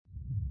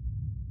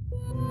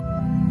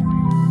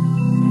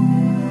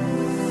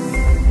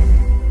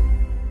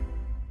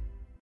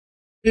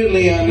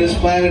on this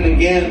planet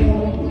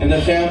again in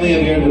the family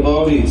of your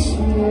devotees,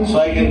 so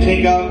I can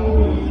take up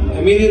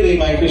immediately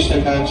my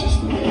Krishna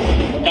consciousness.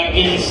 Tak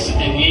więc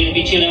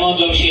wielbiciele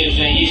modlą się,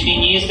 że jeśli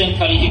nie jestem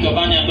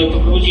kwalifikowany, aby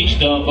powrócić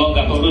do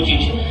Boga,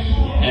 powrócić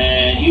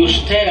już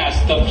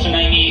teraz, to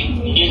przynajmniej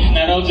niech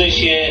narodzę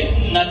się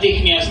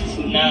natychmiast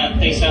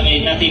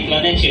na tej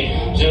planecie,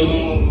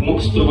 żebym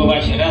mógł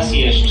spróbować raz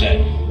jeszcze.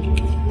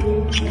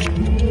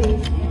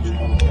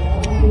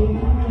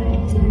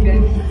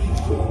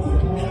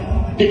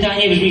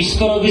 Pytanie brzmi,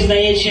 skoro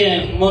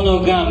wyznajecie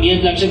monogamię,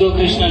 dlaczego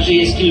Krishna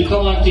żyje z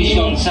kilkoma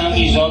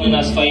tysiącami żon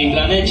na swojej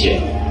planecie?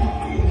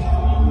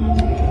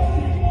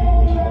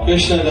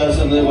 Krishna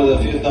doesn't live with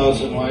a few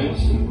thousand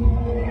wives.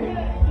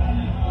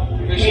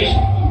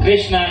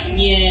 Krishna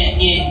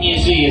nie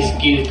żyje z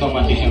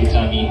kilkoma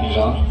tysiącami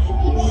żon.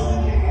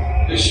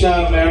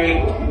 Krishna married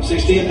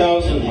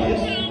 16,000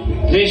 wives.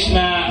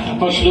 Krishna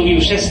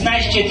poślubił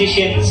 16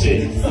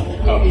 tysięcy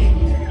kobiet.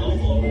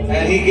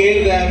 And he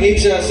gave them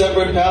each a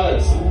separate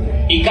palace.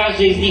 I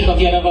każdy z nich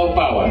ofiarował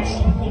pałac.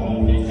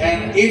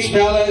 And each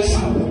palace,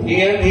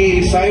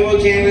 he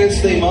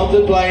simultaneously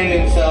multiplied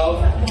himself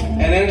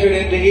and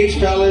entered into each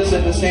palace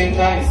at the same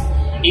time.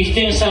 I w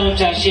tym samym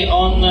czasie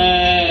on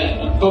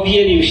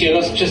powielił się,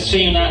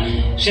 rozprzestrzenił na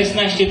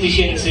 16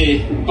 tysięcy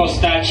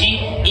postaci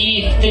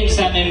i w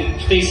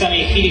tej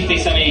samej chwili, w tej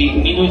samej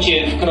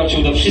minucie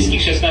wkroczył do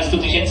wszystkich 16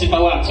 tysięcy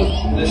pałaców.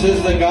 This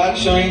is the God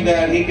showing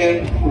that he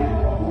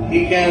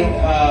can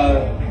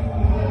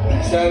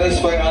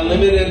satisfy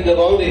unlimited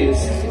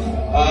devotees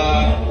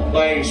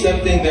by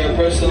accepting their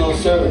personal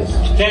service.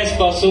 W ten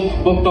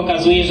sposób Bóg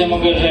pokazuje, że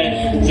może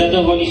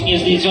zadowolić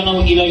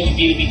niezliczoną ilość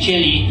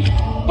wielbicieli,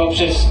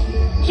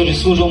 którzy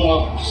służą mu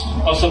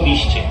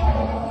osobiście.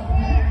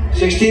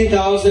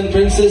 16,000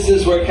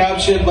 princesses were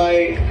captured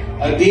by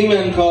a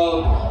demon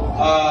called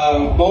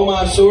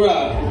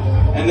Mahārāja,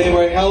 and they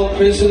were held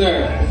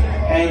prisoner,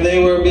 and they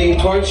were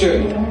being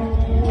tortured.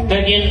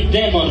 Pewien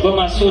demon,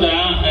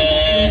 Mahārāja,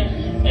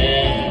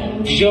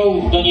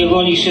 wziął do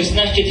niewoli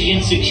 16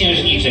 tysięcy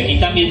księżniczek i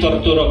tam je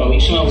torturował i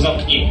trzymał w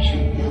zamknięciu.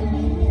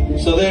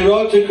 So they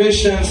wrote to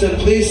Krishna and said,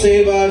 "Please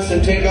save us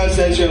and take us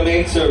as your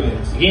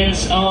maidservants."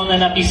 Więc one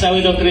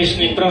napisały do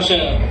Kryszny,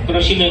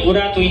 prosimy,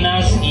 uratuj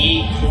nas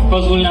i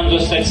pozwól nam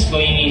zostać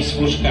swoimi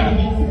służkami.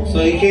 So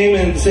he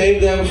came and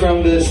saved them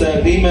from this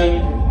demon.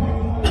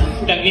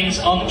 Tak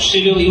więc on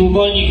przybył i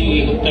uwolnił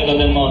ich od tego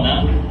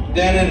demona.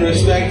 Then in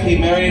respect he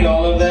married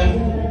all of them.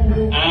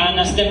 A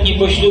następnie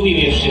poślubił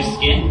je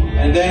wszystkie.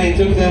 And then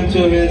he took them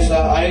to his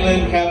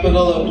island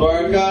capital of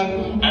Dwarka.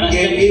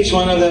 Gave each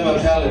one of them a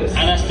palace.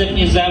 A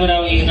następnie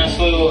zabrał ich na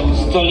swoją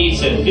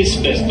stolicę,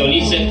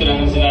 stolicę, która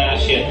nazywała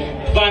się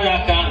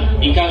Dwaraka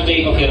i każdy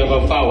ich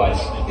ofiarował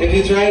pałac. If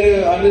you try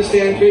to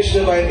understand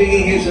Krishna by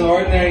thinking he's an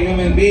ordinary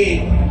human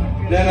being,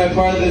 then of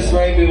course this is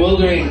very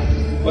bewildering.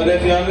 But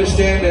if you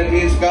understand that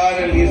he's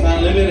God and he's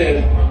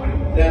unlimited,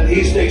 that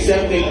he's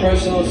accepting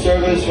personal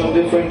service from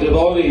different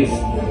devotees,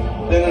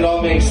 then it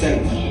all makes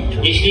sense.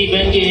 Jeśli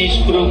będziecie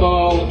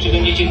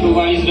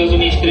próbowali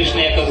zrozumieć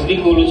Krysznę jako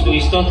zwykłą ludzką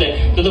istotę,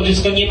 to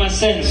wszystko nie ma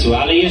sensu,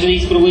 ale jeżeli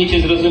spróbujecie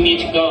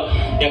zrozumieć Go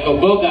jako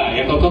Boga,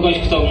 jako kogoś,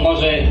 kto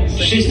może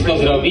wszystko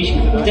zrobić,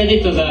 wtedy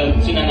to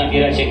zaczyna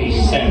nabierać jakiś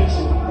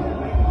sens.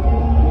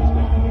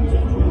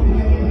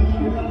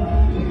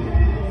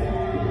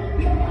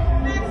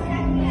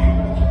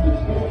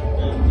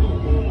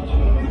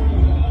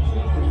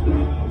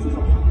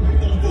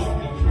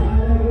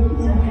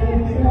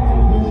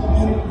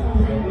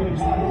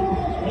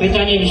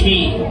 Pytanie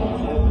brzmi,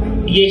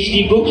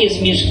 jeśli Bóg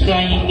jest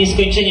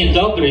nieskończenie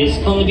dobry,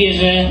 skąd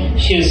bierze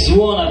się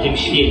zło na tym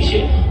świecie?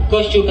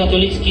 Kościół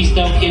katolicki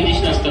stał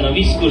kiedyś na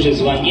stanowisku, że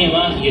zła nie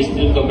ma, jest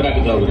tylko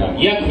brak dobra.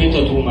 Jak wy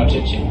to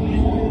tłumaczycie?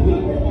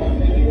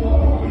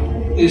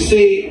 You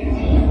see,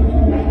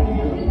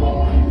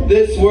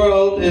 this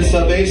world is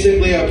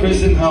basically a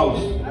prison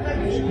house.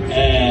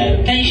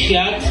 Ten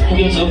świat,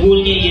 mówiąc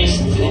ogólnie,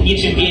 jest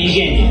niczym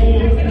więzienie.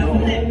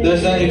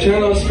 There's an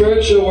eternal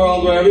spiritual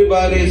world where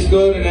everybody is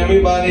good and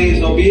everybody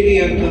is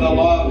obedient to the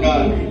law of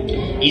God.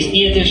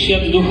 Istnieje też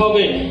świat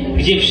duchowy,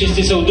 gdzie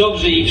wszyscy są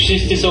dobrzy i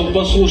wszyscy są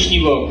posłuszni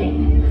Bogu.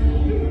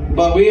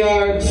 But we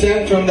are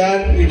sent from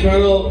that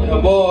eternal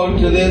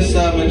abode to this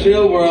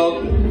material world,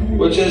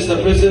 which is the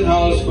prison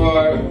house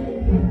for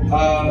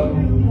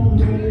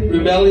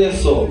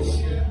rebellious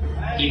souls.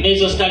 I my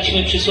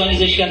zostaliśmy przysłani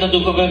ze świata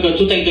duchowego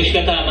tutaj do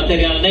świata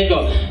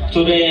materialnego,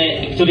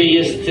 który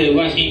jest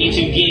właśnie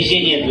niczym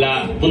więzienie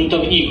dla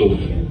buntowników.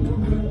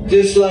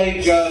 Just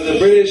like the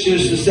British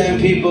used to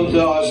send people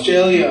to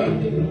Australia.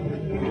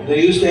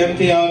 They used to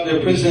empty out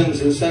their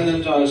prisons and send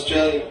them to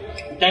Australia.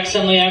 Tak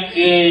samo jak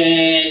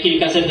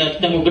kilkaset lat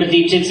temu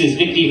Brytyjczycy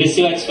zwykli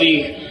wysyłać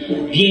swoich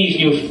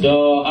więźniów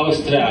do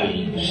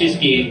Australii.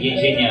 Wszystkie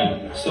więzienia.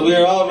 So we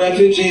are all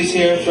refugees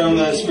here from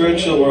the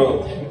spiritual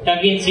world.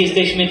 Tak więc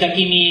jesteśmy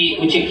takimi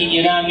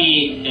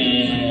uciekinierami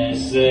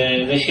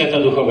ze świata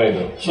duchowego.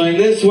 So in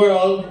this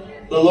world,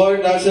 the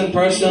Lord doesn't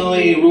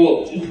personally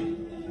rule.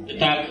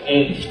 Tak,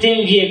 w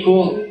tym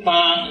wieku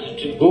Pan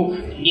czy Bóg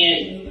nie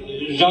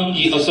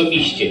rządzi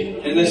osobiście.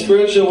 In the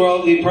spiritual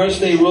world, he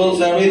personally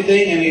rules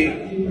everything, and he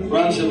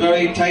runs a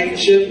very tight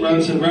ship,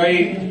 runs a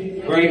very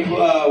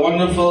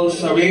wonderful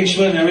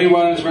arrangement.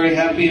 Everyone is very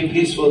happy and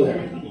peaceful there.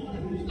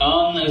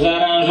 On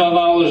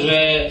zaaranżował,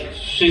 że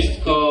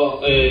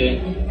wszystko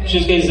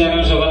jest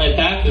zaaranżowane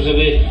tak,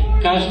 żeby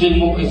każdy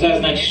mógł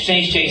zaznać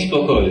szczęścia i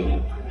spokoju.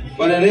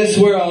 But in this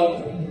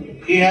world,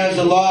 he has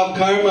a law of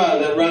karma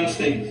that runs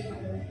things.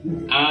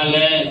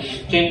 Ale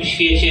w tym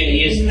świecie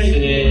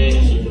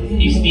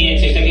istnieje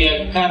coś takiego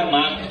jak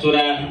karma,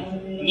 która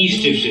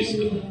niszczy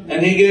wszystko.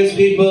 And he gives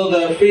people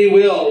the free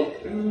will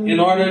in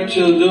order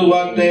to do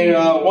what they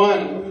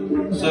want.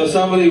 So if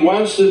somebody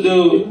wants to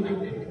do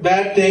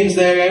bad things,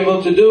 they're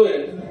able to do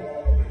it.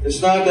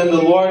 It's not that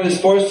the Lord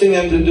is forcing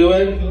them to do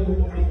it.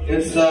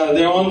 It's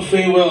their own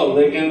free will.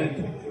 They can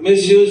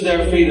misuse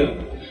their freedom.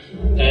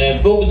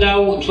 Bóg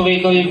dał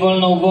człowiekowi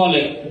wolną wolę.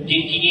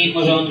 Dzięki niej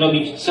może on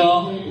robić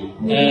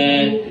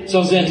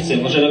co zechce.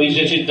 Może robić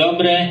rzeczy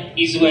dobre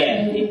i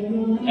złe.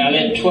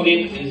 Ale człowiek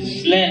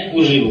źle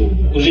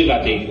używa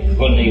tej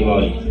wolnej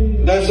woli.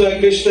 That's why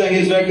Krishna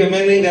is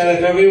recommending that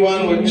if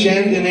everyone would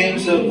chant the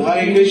names of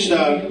Hare Krishna,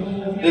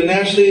 then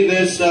naturally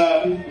this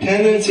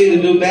tendency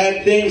to do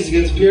bad things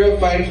gets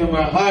purified from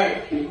our heart.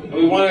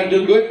 We want to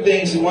do good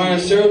things, we want to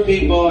serve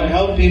people and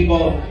help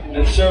people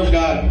and serve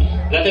God.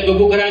 Dlatego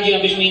Bóg radzi,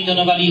 abyśmy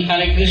intonowali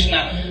Hare Krishna,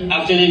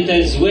 a wtedy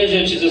te złe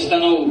rzeczy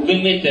zostaną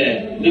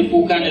wymyte,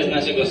 wypłukane z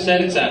naszego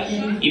serca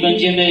i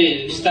będziemy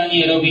w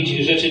stanie robić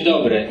rzeczy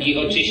dobre i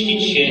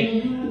oczyścić się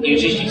i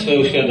oczyścić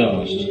swoją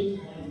świadomość.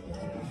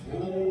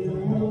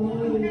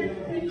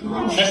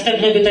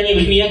 Następne pytanie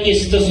brzmi, jaki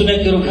jest stosunek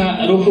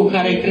ruchu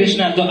Hare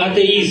Krishna do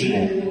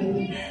ateizmu?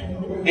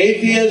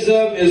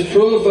 Atheism is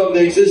proof of the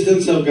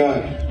existence of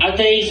God.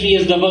 Ateizm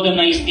jest dowodem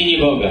na istnienie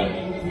Boga.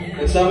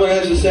 And someone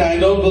has to say, I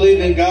don't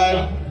believe in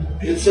God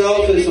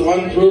itself is the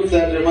one proof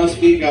that there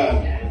must be God.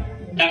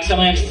 Tak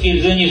samo jak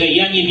stwierdzenie, że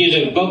ja nie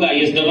wierzę w Boga,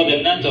 jest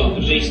dowodem na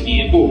to, że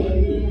istnieje Bóg.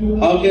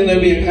 How can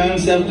there be a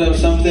concept of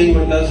something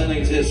that doesn't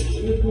exist?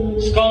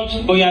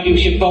 Skąd pojawił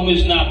się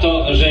pomysł na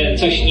to, że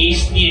coś nie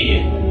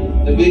istnieje?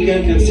 If we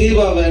can conceive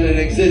of it, it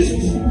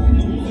exists.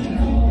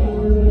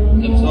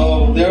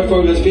 So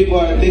therefore, because people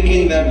are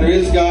thinking that there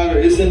is God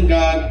or isn't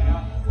God,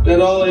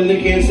 that all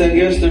indicates that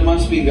yes, there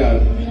must be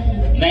God.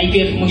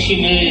 Najpierw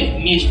musimy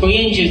mieć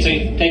pojęcie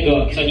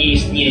tego, co nie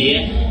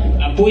istnieje,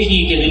 a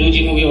później, kiedy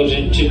ludzie mówią, że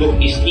czy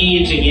Bóg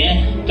istnieje, czy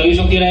nie, to już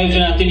opierają się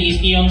na tym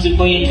istniejącym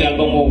pojęciu,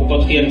 albo mu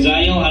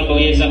potwierdzają, albo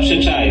je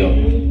zaprzeczają.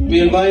 We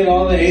invite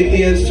all the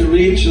atheists to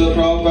read Srila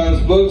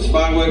Prabhupada's books,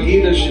 Bhagavad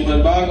Gita,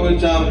 Srimad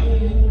Bhagavatam.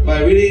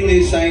 By reading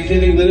these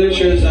scientific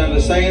literatures on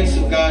the science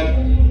of God,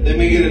 they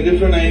may get a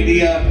different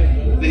idea.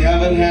 They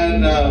haven't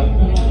had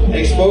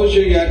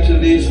exposure yet to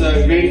these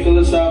great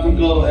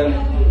philosophical and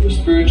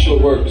spiritual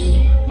works.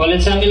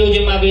 Polecamy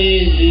ludziom, aby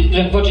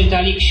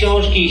poczytali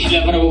książki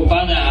Śrila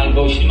Prabhupada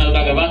albo Śrimad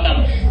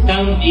Bhagavatam.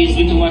 Tam jest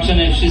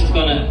wytłumaczone wszystko,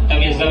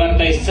 tam jest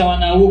zawarta cała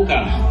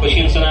nauka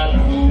poświęcona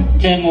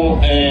temu,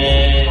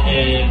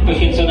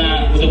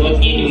 poświęcona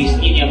udowodnieniu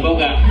istnienia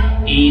Boga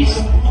i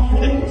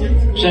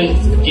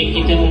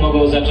dzięki temu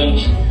mogą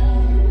zacząć,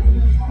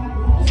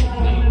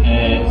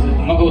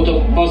 mogą to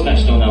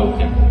poznać tą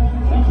naukę.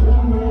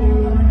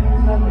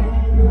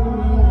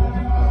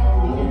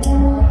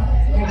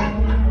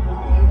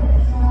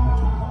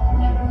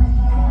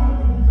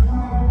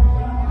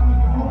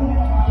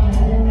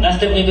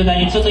 Następne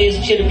pytanie, co to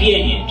jest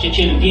cierpienie? Czy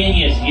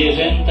cierpienie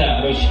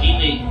zwierzęta,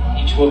 rośliny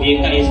i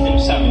człowieka jest tym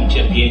samym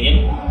cierpieniem?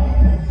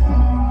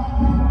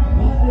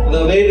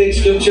 The Vedic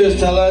scriptures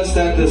tell us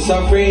that the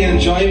suffering and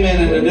enjoyment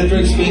in the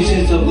different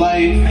species of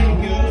life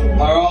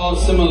are all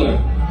similar.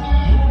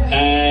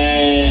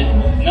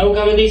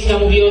 Nauka wedyjska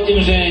mówi o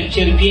tym, że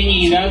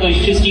cierpienie i radość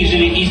wszystkich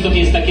żywych istot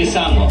jest takie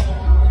samo.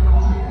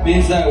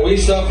 Means that we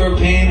suffer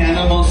pain,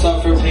 animals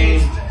suffer pain.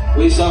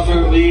 We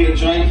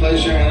enjoy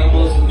pleasure,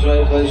 animals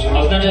enjoy pleasure.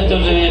 Oznacza to,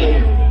 że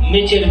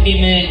my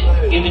cierpimy,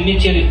 kiedy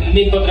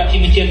my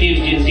potrafimy cierpieć,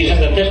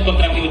 zwierzęta też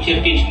potrafią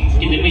cierpieć,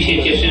 kiedy my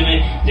się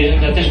cieszymy,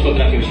 zwierzęta też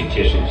potrafią się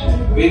cieszyć.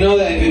 We know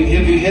that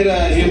if you hit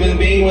a human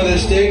being with a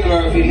stick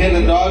or if you hit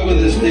a dog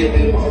with a stick,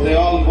 they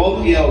all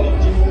both yell.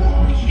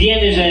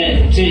 Wiemy, że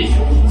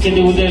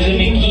kiedy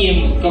uderzymy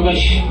kijem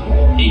kogoś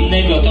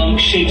innego, to on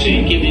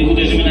krzyczy. Kiedy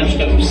uderzymy na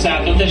przykład psa,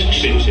 to też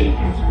krzyczy.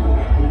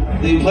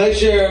 The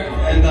pleasure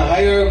in the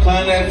higher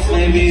planets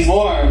may be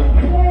more,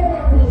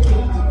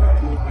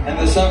 and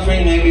the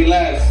suffering may be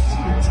less.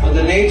 But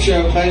the nature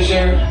of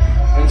pleasure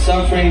and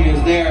suffering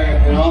is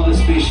there in all the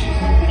species.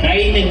 Na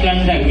innych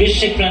planetach,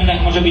 wyższych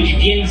planetach może być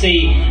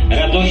więcej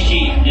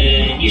radości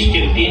niż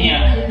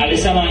cierpienia, ale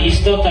sama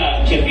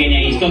istota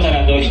cierpienia i istota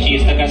radości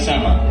jest taka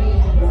sama.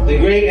 The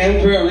great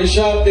emperor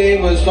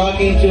Rishabdev was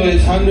talking to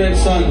his 100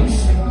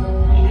 sons.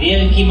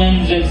 Wielki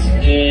mędrzec,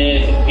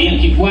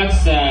 wielki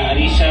władca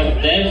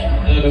Rishabdev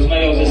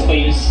rozmawiał ze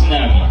swoimi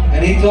synami.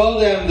 And he told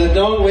them that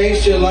don't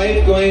waste your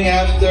life going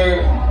after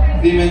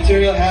the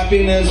material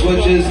happiness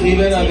which is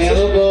even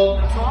available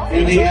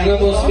in the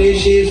animal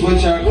species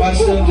which are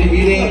accustomed to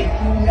eating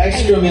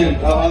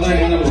excrement of other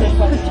animals.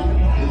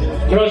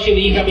 prosił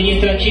ich, aby nie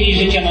tracili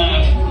życia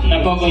na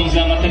pogoń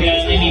za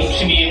materialnymi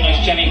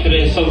przyjemnościami,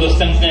 które są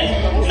dostępne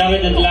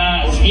nawet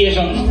dla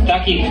zwierząt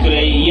takich,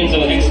 które jedzą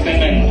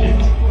ekskrementy.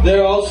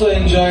 They're also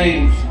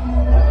enjoying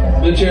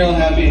material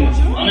happiness.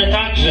 One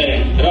także,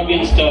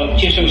 robiąc to,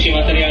 cieszą się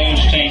materialnym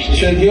szczęściem.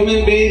 He said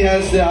human being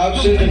has the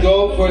option to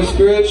go for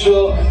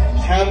spiritual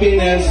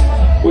happiness,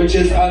 which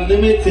is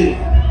unlimited.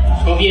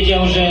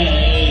 Powiedział, że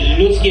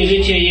ludzkie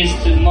życie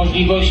jest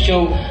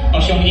możliwością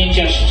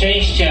osiągnięcia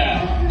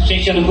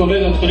szczęścia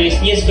duchowego, które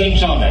jest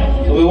nieskończone.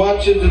 We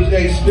want you to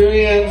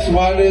experience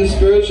what is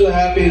spiritual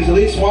happiness. At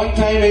least one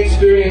time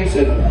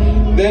experience it.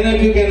 Then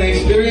if you can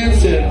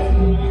experience it,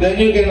 then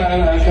you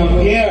can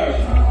compare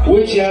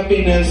which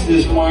happiness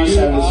is more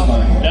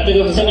satisfying.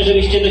 Dlatego chcemy,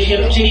 żebyście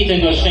doświadczyli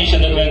tego szczęścia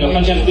duchowego,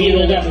 chociażby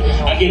jeden raz,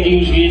 a kiedy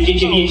już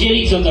będziecie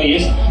wiedzieli, co to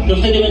jest, to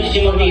wtedy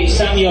będziecie mogli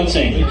sami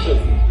ocenić.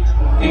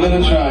 Give it a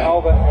try.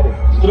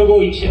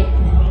 Spróbujcie.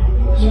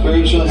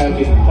 Spiritual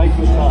happiness.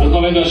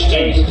 Duchowego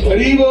szczęścia.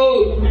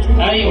 Haribo!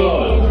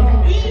 Haribo!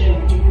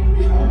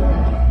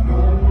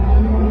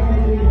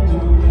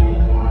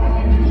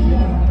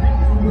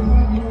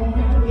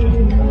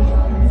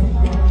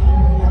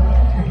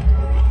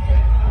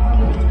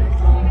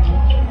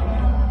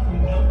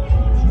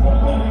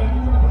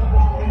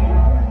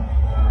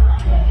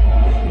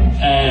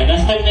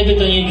 Następne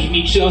pytanie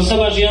brzmi, czy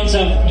osoba żyjąca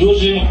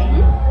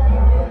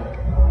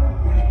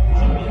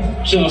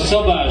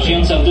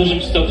w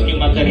dużym stopniu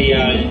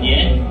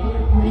materialnie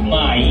w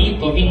Mai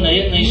powinna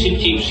jak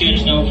najszybciej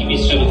przyjąć nauki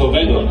mistrza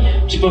duchowego?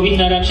 Czy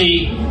powinna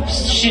raczej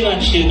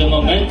wstrzymać się do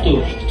momentu,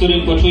 w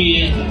którym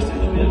poczuje,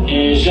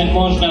 że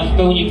można w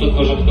pełni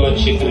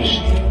podporządkować się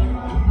Krysznie?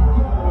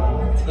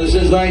 This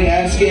is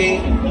like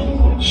asking,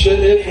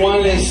 if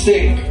one is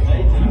sick,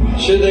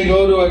 should they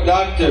go to a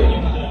doctor?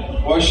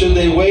 Or should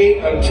they wait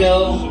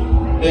until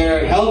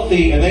they're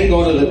healthy and then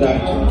go to the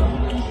doctor?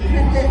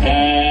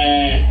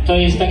 To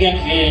jest tak jak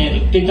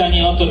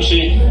pytanie o to, czy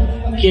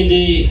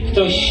kiedy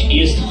ktoś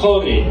jest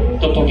chory,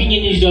 to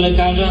powinien iść do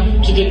lekarza,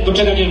 czy też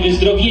poczekać, aż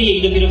wyzdrowieje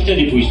i dopiero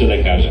wtedy pójść do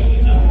lekarza?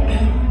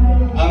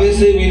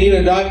 Obviously we need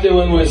a doctor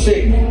when we're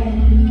sick.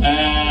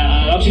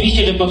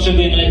 Oczywiście, że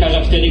potrzebujemy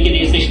lekarza wtedy, kiedy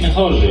jesteśmy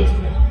chorzy.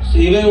 So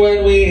even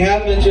when we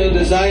have material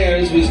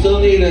desires, we still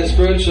need a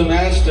spiritual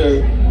master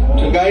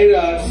to guide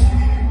us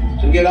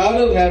to get out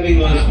of having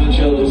those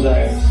material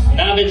desires.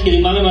 Nawet kiedy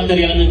mamy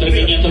materialne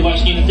pragnienia, to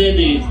właśnie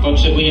wtedy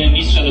potrzebujemy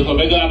mistrza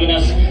duchowego, aby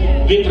nas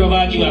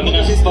wyprowadził, aby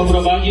nas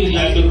poprowadził i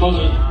aby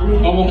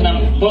pomógł nam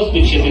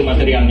pozbyć się tych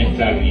materialnych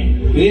pragnień.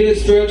 We need a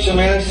spiritual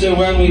master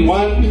when we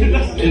want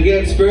to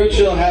get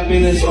spiritual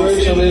happiness,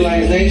 spiritual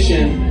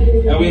realization,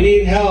 and we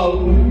need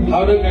help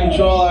how to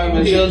control our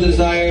material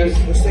desires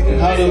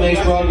and how to make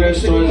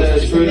progress towards our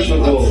spiritual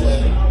goals.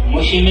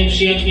 Musimy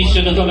przyjąć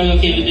mistrza duchowego,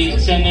 kiedy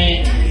chcemy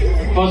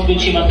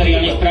pozbyć się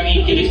materialnych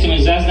pragnień, kiedy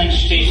chcemy zaznać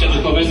szczęścia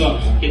duchowego,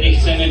 kiedy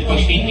chcemy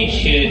poświęcić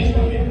się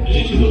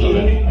życiu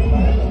duchowemu.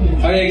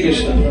 Hare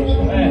Krishna.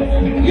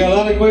 You got a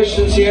lot of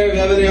questions here. If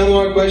you have any other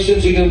more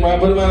questions, you can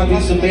put them on a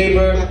piece of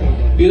paper.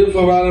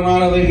 Beautiful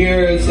Radharani over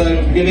here is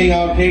giving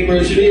out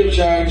papers free of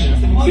charge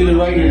for you to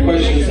write your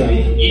questions down.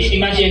 Jeśli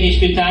macie jakieś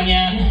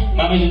pytania,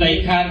 mamy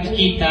tutaj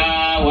kartki.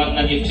 Ta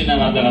ładna dziewczyna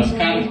ma dla was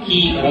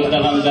kartki.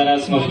 Rozdawamy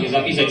zaraz, możecie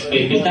zapisać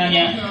swoje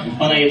pytania.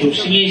 Ona je tu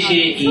przyniesie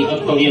i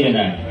odpowiemy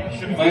na nie.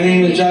 My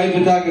name is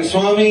JPS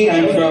Swami.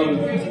 I'm from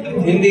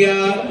India,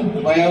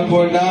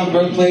 Mayapur Dham,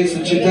 birthplace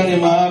of Chaitanya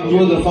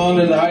Mahaprabhu, the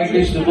founder of the Hare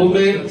Krishna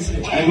movement.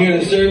 I'm here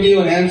to serve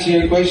you and answer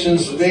your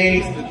questions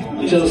today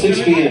until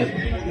 6 p.m.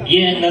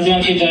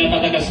 Nazywam się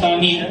JPS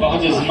Swami,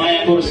 pochodzę z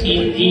Mayapur z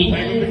Indii.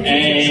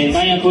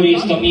 Mayapur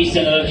jest to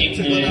miejsce narodzin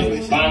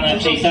Pana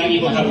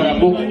Chaitanya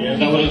Mahaprabhu,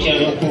 założyciela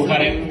ruchu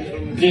Hare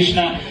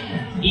Krishna,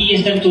 i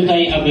jestem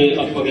tutaj, aby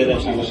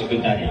odpowiadać na wasze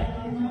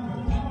pytania.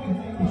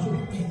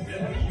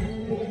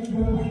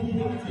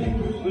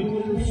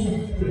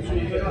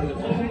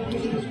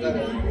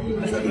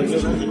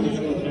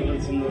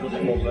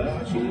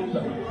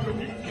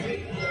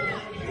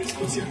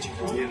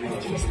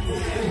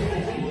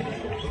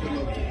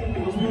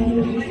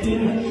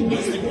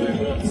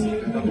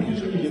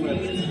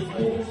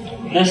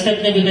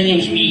 Następne pytanie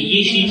brzmi: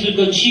 jeśli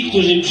tylko ci,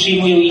 którzy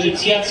przyjmują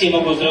inicjację,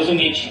 mogą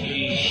zrozumieć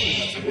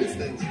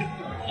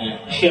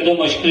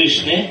świadomość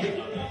Kryszny,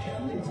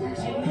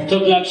 to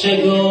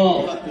dlaczego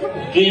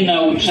wy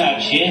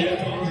nauczacie,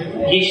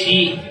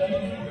 jeśli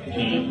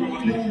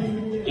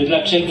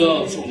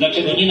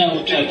dlaczego nie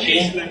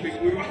nauczacie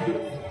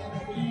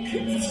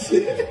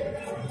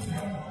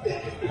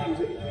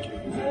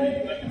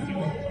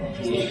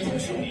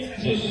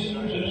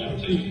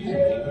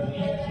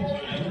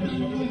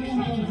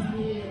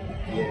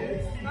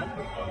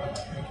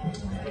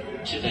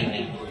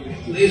czytaj.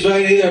 Please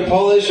write either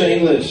Polish or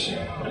English.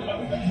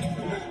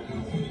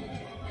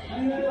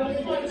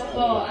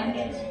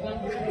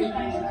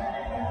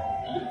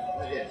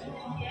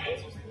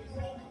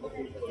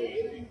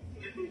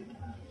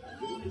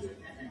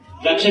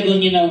 Dlaczego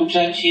nie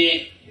nauczacie,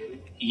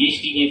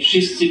 jeśli nie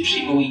wszyscy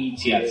przyjmą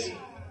inicjację?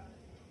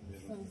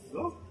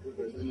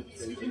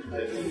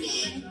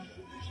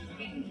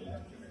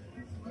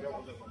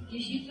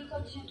 Jeśli tylko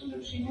ci, którzy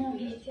przyjmują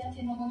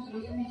inicjację, mogą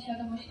zrozumieć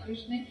świadomość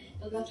Kryszny,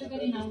 to dlaczego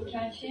nie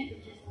nauczacie,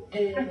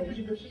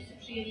 żeby wszyscy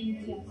przyjęli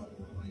inicjację?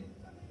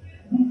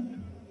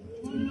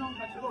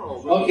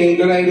 Okay,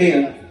 good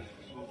idea.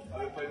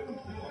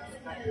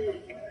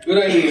 Good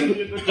idea.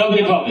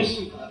 Dobry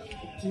pomysł.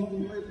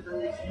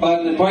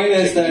 But the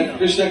point is that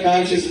Krishna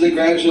consciousness is a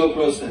gradual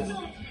process.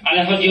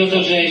 Ale chodzi o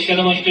to, że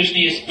świadomość Kryszny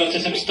jest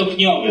procesem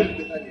stopniowym.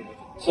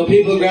 So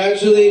people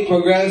gradually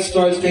progress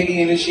towards taking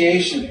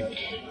initiation.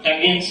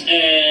 Tak więc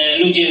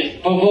ludzie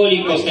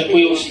powoli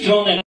postępują w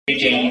stronę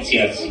przyjęcia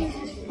inicjacji.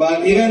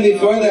 But even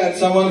before that,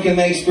 someone can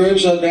make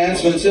spiritual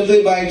advancement simply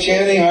by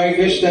chanting Hare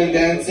Krishna and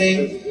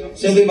dancing,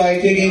 simply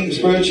by taking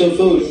spiritual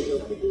food.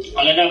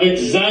 Ale nawet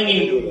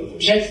zanim,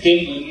 przed tym,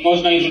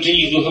 można już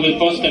uczynić duchowy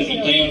postęp,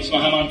 intonując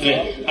Mahamantrę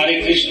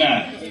Hare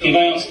Krishna,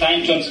 śpiewając,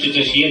 tańcząc, czy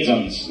też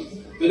jedząc.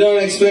 We don't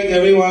expect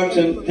everyone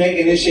to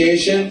take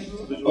initiation,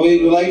 but we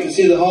would like to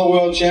see the whole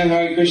world chant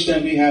Hare Krishna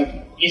and be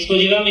happy. Nie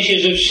spodziewamy się,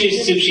 że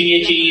wszyscy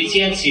przyjmiecie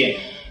inicjację,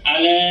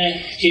 ale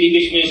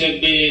chcielibyśmy,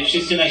 żeby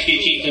wszyscy na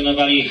świecie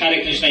intonowali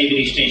Hare Krishna i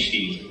byli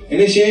szczęśliwi.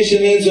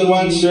 Initiation means when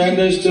one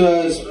surrenders to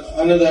us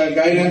under the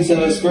guidance of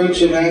a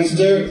spiritual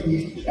master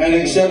and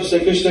accepts the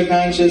Krishna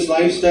conscious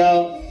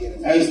lifestyle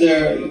as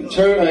their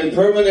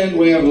permanent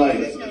way of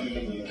life.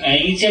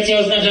 Inicjacja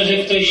oznacza, że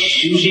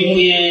ktoś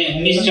przyjmuje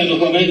mistrza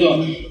duchowego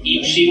i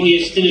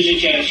przyjmuje styl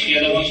życia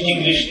świadomości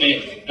Kryszny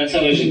na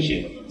całe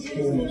życie.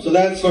 So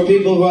that's for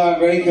people who are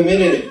very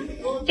committed.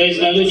 To jest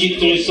dla ludzi,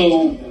 którzy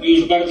są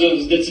już bardzo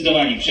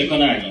zdecydowani,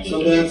 przekonani. So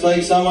that's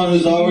like someone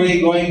who's already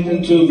going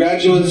into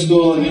graduate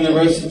school and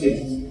university.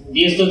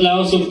 Jest to dla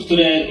osób,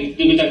 które,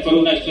 gdyby tak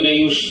porównać, które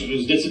już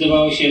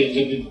zdecydowało się,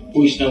 żeby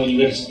pójść na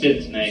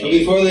uniwersytet. So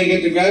before they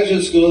get to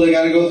graduate school, they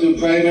got to go through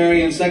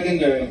primary and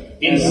secondary.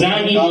 Więc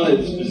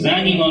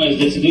zanim one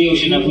zdecydują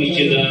się na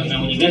pójście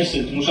na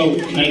uniwersytet, muszą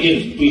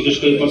najpierw pójść do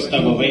szkoły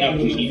podstawowej, a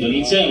później do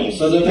liceum.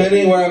 So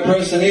depending where a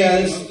person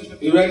is,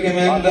 we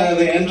recommend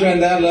they enter at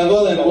that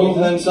level and move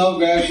themselves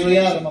gradually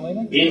up.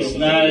 Więc w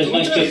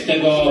zależności od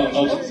tego,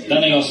 od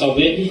danej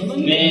osoby,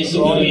 my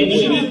sugerujemy,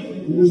 żeby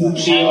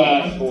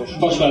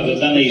poszła do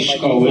danej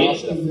szkoły,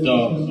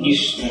 na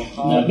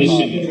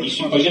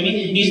niższym poziomie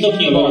i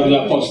stopniowo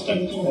robiła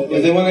postęp.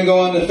 If they want to go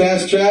on the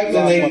fast track,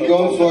 then they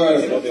go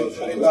for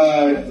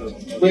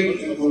quick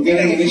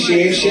getting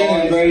initiation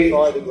and very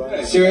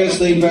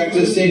seriously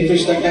practicing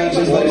Krishna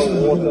conscious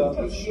lifestyle.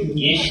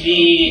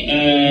 Jeśli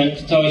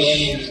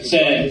ktoś chce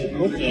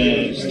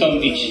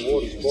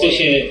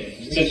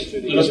chce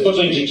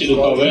rozpocząć życie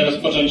duchowe,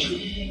 rozpocząć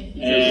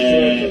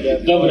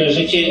dobre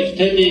życie,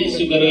 wtedy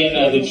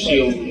sugerujemy, aby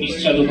przyjął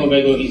mistrza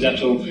duchowego i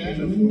zaczął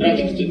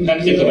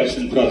praktykować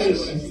ten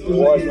proces.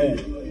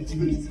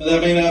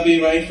 That may not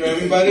be right for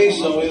everybody,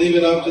 so we leave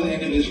it up to the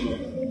individual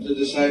to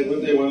decide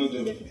what they want to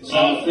do. It's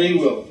all free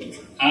will.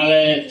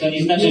 Ale to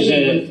nie znaczy, że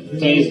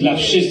to jest dla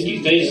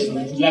wszystkich, to jest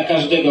dla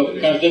każdego,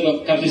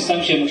 każdy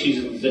sam się musi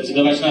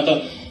zdecydować na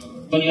to,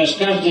 ponieważ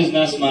każdy z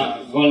nas ma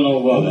wolną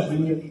wolę.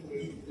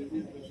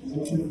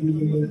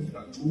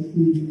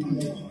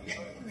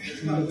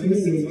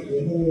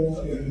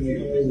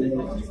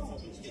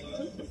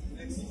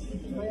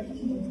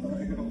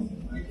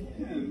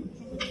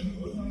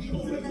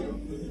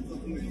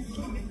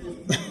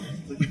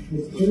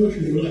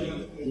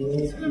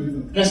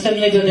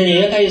 Następne pytanie.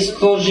 Jaka jest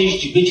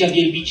korzyść bycia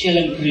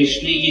wielbicielem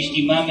Kryszny,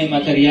 jeśli mamy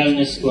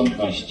materialne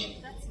skłonności?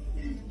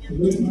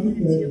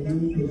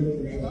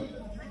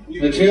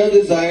 Material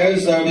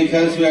desires are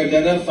because we are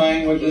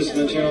identifying with this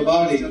material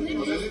body.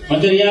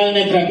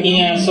 Materialne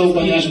pragnienia są,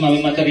 ponieważ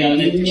mamy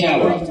materialne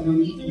ciała.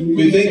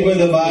 We think with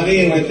the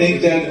body and we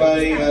think that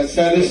by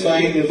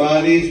satisfying the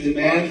body's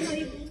demands,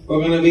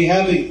 we're going to be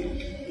happy.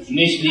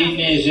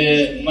 Myślimy,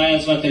 że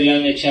mając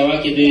materialne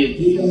ciała, kiedy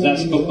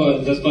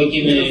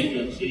zaspokojimy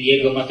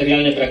jego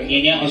materialne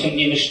pragnienia,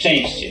 osiągniemy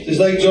szczęście.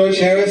 Just like George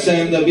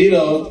Harrison, the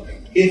Beatle,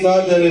 he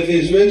thought that if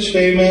he's rich,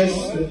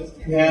 famous,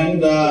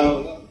 and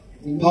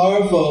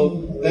powerful,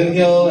 then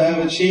he'll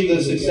have achieved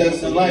the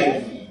success in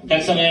life.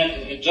 Tak samo jak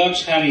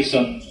George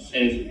Harrison,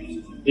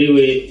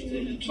 były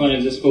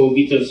członek zespołu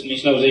Beatles,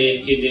 myślał, że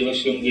kiedy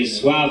osiągnie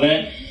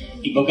sławę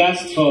i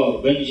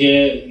bogactwo,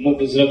 będzie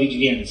mógł zrobić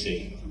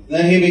więcej.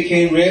 Then he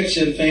became rich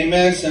and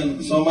famous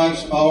and so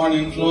much power and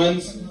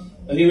influence,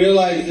 but he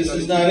realized this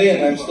is not it.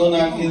 I'm still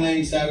not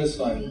feeling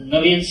satisfied.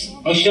 No więc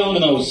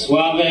osiągnął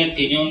sławę,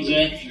 pieniądze,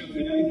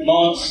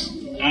 moc,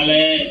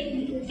 ale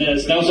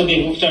zdał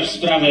sobie wówczas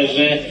sprawę,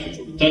 że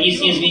to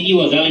nic nie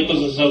zmieniło, dalej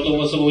pozostał tą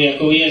osobą,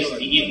 jaką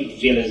jest i nie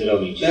mógł wiele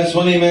zrobić. That's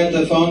when he met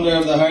the founder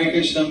of the Hare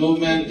Krishna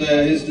movement,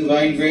 His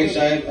Divine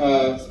Grace,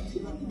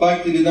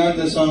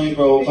 Bhaktivedanta Swami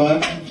Prabhupada.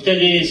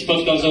 Wtedy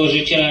spotkał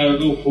założyciela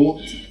ruchu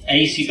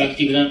A.C.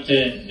 Bhaktivedanta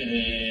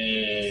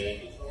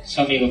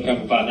Swamiego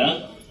Prabhupada.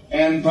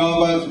 And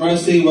Prabhupada's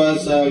mercy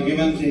was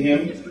given to him.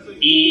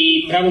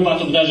 I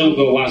Prabhupada obdarzył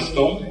go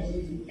łaską.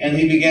 And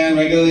he began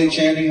regularly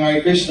chanting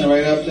Hare Krishna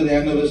right up to the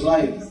end of his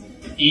life.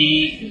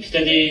 I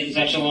wtedy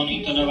zaczął on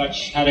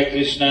intonować Hare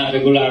Krishna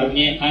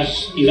regularnie,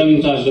 i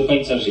robił to aż do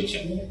końca życia.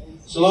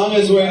 So long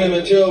as we're in a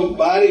material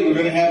body, we're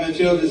going to have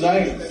material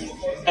desires.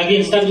 A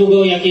więc tak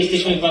długo, jak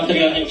jesteśmy w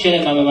materialnym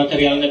ciele, mamy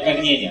materialne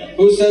pragnienia.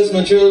 Who says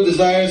material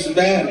desires are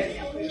bad?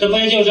 Kto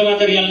powiedział, że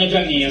materialne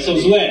pragnienia są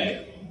złe?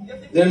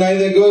 They're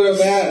neither good or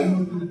bad.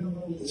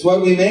 It's what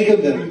we make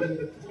of them.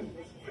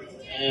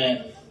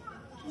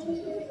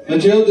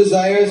 Material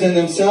desires in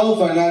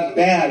themselves are not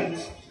bad.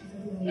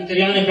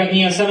 Materialne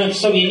pragnienia same w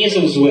sobie nie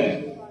są złe.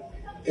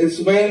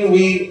 It's when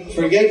we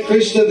forget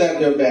Krishna that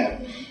they're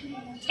bad.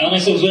 A one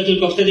są złe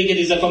tylko wtedy,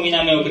 kiedy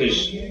zapominamy o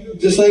Krysznie.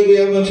 Just like we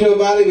have a material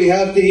body, we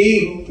have to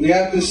eat, we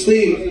have to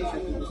sleep.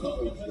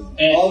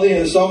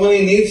 So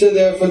many needs are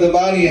there for the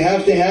body. You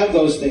have to have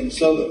those things.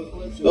 So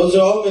those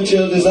are all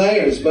material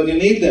desires, but you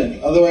need them.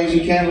 Otherwise,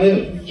 you can't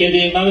live.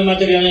 Kiedy mamy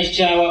materialne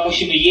ciała,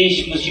 musimy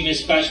jeść, musimy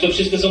spać. To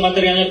wszystko są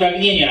materialne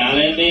pragnienia,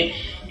 ale my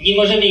nie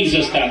możemy ich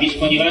zostawić,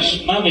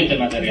 ponieważ mamy te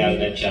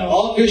materialne ciała.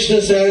 All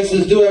Krishna says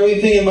is do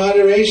everything in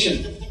moderation.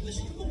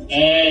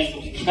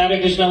 W Hare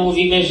Krishna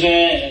mówimy,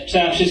 że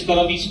trzeba wszystko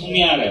robić z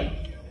umiarem.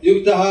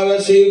 Yukta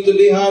harasya, yukta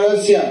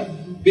viharasya.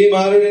 Be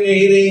moderate in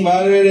your eating,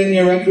 moderate in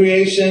your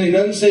recreation. He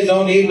doesn't say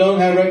don't eat, don't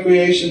have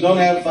recreation, don't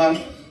have fun.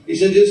 He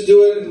said just do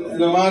it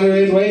in a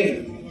moderate way.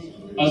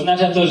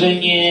 Oznacza to, że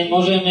nie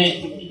możemy,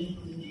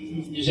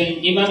 że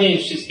nie mamy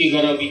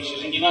wszystkiego robić,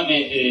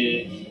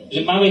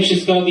 że mamy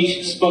wszystko robić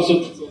w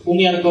sposób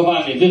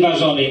umiarkowany,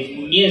 wyważony.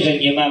 Nie, że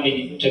nie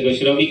mamy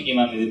czegoś robić, nie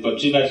mamy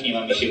wypoczywać, nie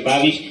mamy się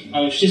bawić.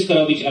 Mamy wszystko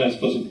robić, ale w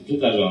sposób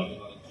wyważony.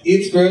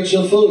 Eat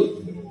spiritual food.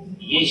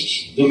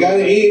 Jeść You gotta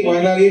eat,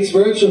 why not eat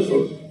spiritual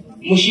food?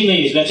 Musimy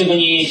jeść, dlaczego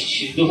nie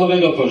jeść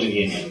duchowego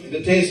pożywienia? If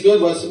it tastes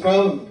good, what's the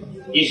problem?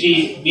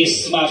 Jeśli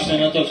jest smaczne,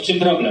 no to w czym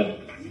problem?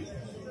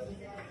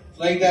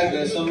 Like that,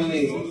 there's so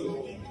many.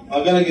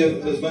 I'm gonna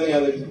give as many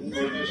other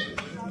questions.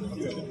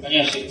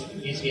 Ponieważ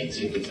jest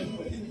więcej pytań.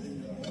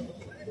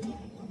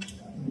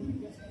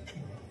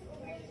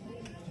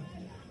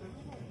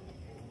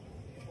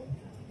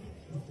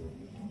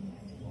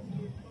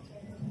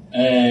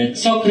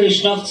 Co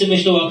krysznowcy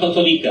myślą o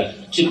katolikach?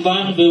 Czy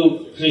Pan był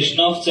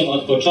krysznowcem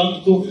od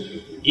początku?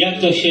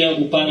 Jak to się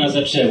u Pana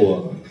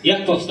zaczęło?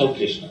 Jak powstał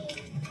Kryszna?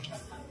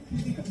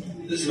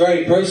 This is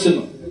very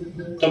personal.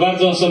 To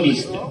bardzo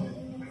osobiste.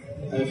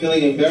 I'm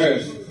feeling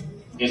embarrassed.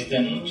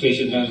 Czuję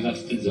się trochę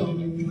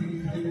zawstydzony.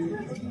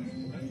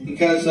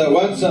 Because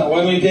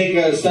when we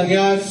take a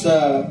sannyas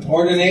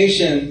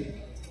ordination,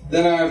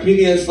 then our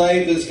previous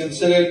life is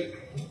considered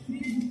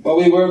what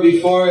we were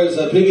before as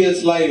a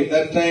previous life.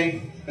 That time,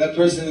 that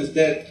person is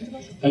dead.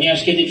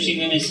 Ponieważ kiedy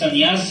przyjmiemy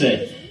sannyasę,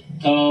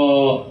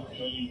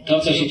 to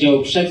co się działo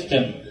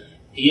przedtem,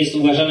 jest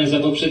uważane za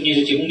poprzednie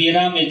życie.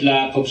 Umieramy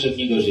dla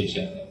poprzedniego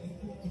życia.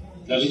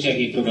 Dla życia,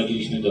 jakie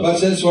prowadziliśmy do. But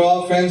since we're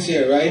all friends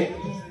here, right?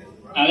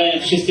 Ale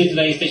wszyscy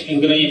tutaj jesteśmy w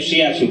gronie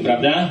przyjaciół,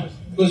 prawda?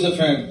 Who's a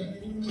friend?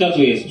 Kto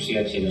tu jest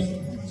przyjacielem?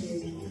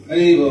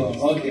 Haribo.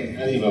 Okay.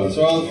 Haribo.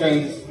 So all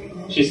friends.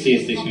 Wszyscy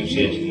jesteśmy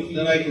przyjaciółmi.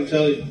 Then I can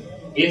tell you.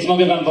 Więc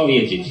mogę wam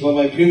powiedzieć About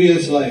my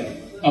previous life.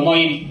 o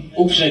moim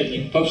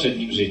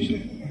poprzednim życiu.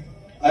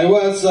 I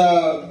was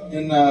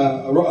in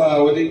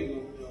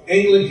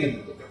Anglican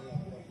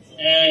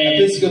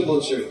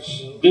Episcopal Church.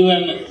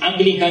 Byłem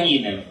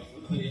Anglikaninem.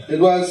 It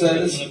was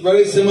it's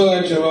very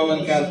similar to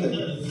Roman Catholic.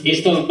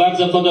 Jest to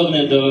bardzo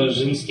podobne do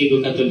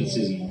rzymskiego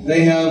katolicyzmu.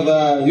 They have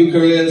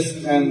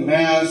Eucharist and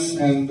Mass,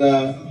 and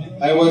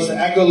I was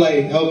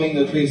acolyte helping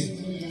the priest.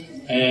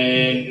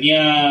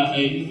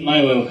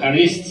 Mają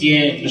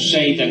Eucharystię,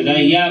 msze i tak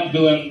dalej. Ja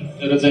byłem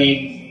rodzajem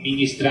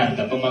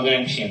ministranta,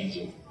 pomagałem księdzu.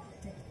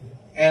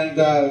 And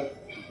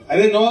I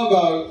didn't know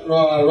about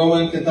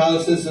Roman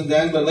Catholicism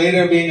then, but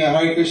later, being a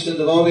Hare Krishna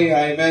devotee,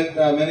 I met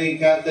many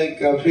Catholic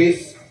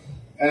priests,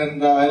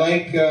 and I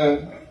like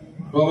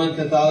Roman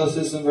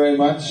Catholicism very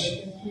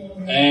much.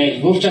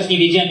 Wówczas nie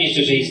wiedziałem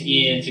jeszcze, że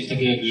istnieje coś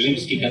takiego jak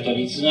rzymski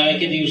katolicyzm, ale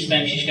kiedy już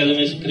stałem się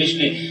świadomy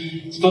Kryszny,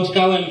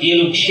 spotkałem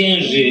wielu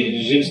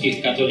księży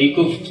rzymskich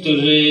katolików,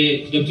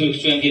 do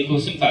których czułem wielką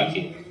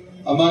sympatię.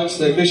 Amongst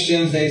the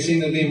Christians, they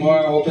seem to be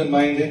more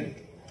open-minded.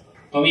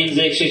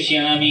 Pomiędzy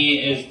chrześcijanami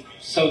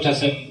są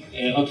czasem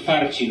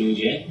otwarci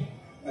ludzie.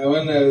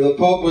 When the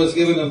Pope was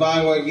given the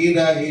Bhagavad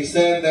Gita, he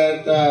said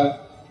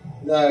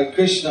that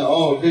Krishna,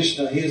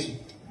 he's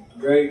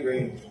very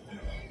great.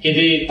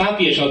 Kiedy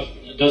papież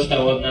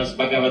dostał od nas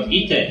Bhagavad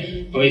Gitę,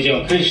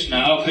 powiedział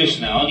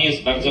Krishna, on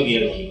jest bardzo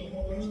wielki.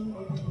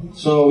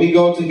 So we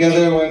go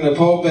together when the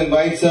Pope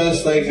invites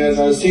us, like at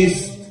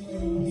Assis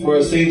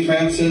for St.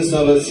 Francis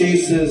of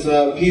Assis's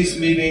peace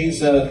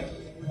meetings.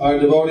 Our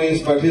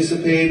devotees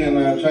participate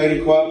and try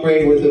to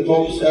cooperate with the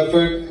Pope's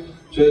effort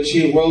to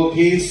achieve world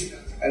peace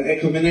and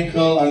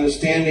ecumenical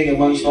understanding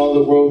amongst all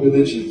the world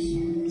religions.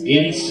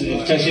 Więc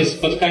w czasie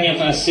spotkania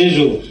w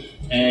Asyżu,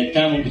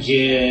 tam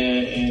gdzie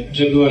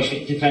przebywał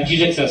święty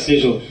Franciszek z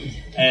Asyżu,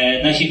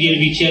 nasi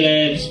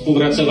wielbiciele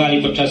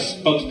współpracowali podczas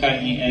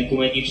spotkań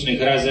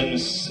ekumenicznych razem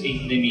z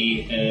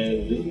innymi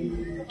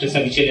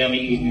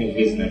przedstawicielami innych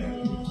wyznań.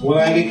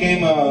 When I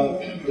became a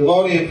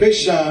devotee of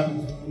Krishna,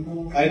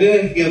 I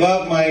didn't give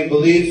up my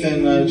belief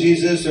in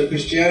Jesus or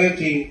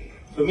Christianity.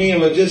 For me, it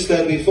was just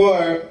that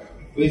before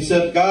we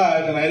said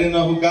God, and I didn't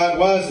know who God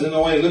was, didn't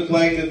know what he looked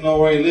like, didn't know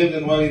where he lived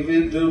and what he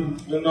did,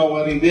 didn't know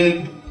what he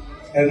did.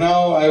 And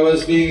now I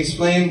was being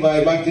explained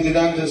by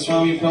Bhaktivedanta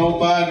Swami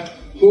Prabhupada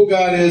who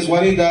God is,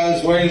 what he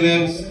does, where he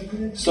lives.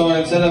 So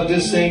instead of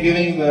just saying,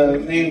 giving the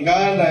name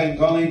God, I'm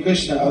calling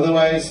Krishna.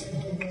 Otherwise,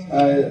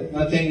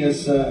 nothing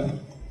is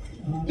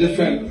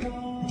different.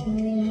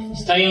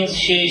 Stając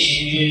się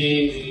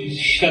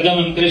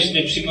świadomym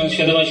Kryszny, przyjmując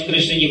świadomość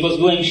Kryszny, nie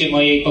pozbyłem się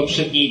mojej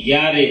poprzedniej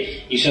wiary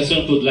i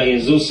szacunku dla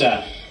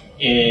Jezusa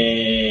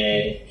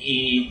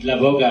i dla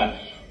Boga,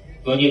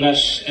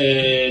 ponieważ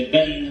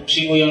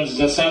przyjmując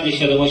zasady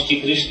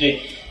świadomości Kryszny,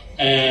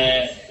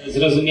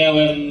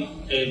 zrozumiałem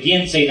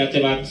więcej na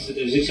temat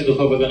życia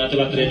duchowego, na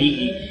temat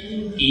religii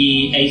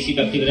i A.C.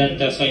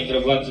 Bhaktivedanta Swami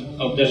Prabhupada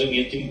obdarzył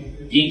mnie tym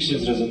większym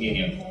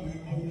zrozumieniem.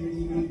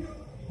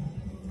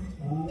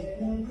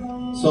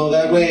 So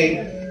that way,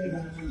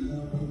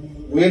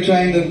 we're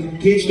trying to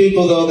teach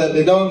people though that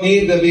they don't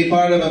need to be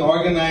part of an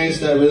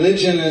organized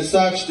religion as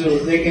such.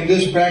 They can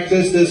just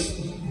practice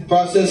this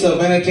process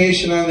of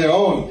meditation on their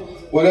own.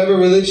 Whatever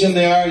religion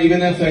they are,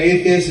 even if they're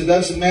atheists, it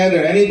doesn't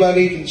matter.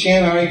 Anybody can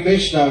chant Hare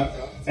Krishna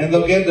and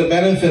they'll get the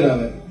benefit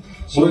of it.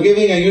 So we're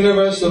giving a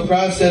universal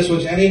process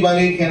which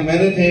anybody can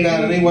meditate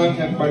on, anyone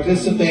can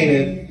participate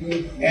in.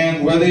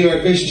 And whether you're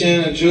a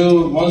Christian, a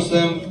Jew,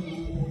 Muslim,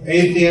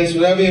 atheist,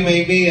 whatever you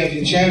may be, if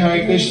you chant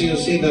Hare Krishna, you'll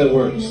see that it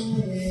works.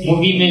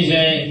 Mówimy,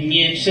 że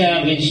nie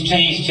trzeba być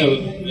częścią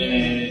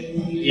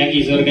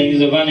jakiejś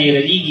zorganizowanej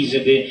religii,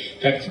 żeby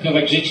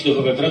praktykować życie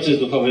duchowe, proces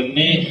duchowy.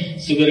 My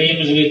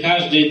sugerujemy, żeby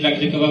każdy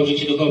praktykował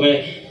życie duchowe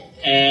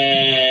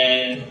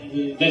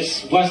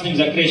w własnym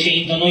zakresie,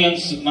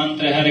 intonując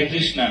mantrę Hare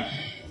Krishna,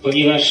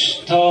 ponieważ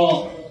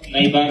to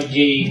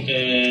najbardziej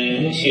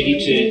się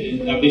liczy,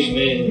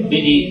 abyśmy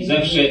byli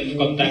zawsze w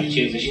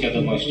kontakcie ze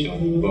świadomością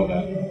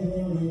Boga.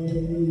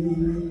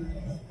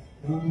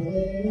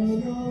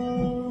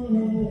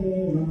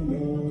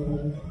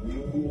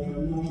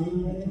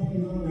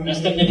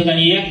 Następne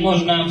pytanie. Jak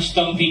można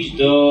wstąpić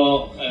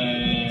do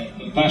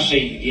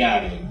waszej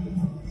wiary?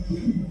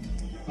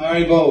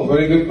 Haribol,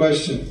 very good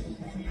question.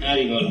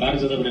 Haribol,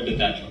 bardzo dobre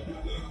pytanie.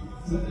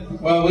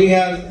 Well, we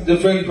have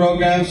different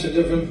programs for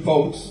different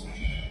folks.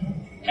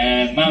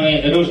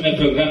 Mamy różne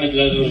programy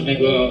dla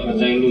różnego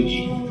rodzaju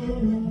ludzi.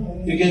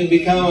 You can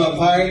become a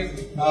part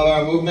of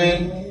our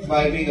movement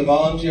by being a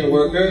volunteer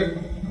worker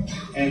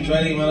and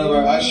joining one of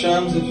our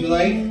ashrams if you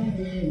like.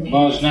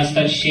 Można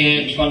stać się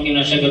członkiem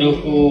naszego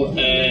ruchu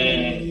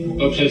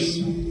poprzez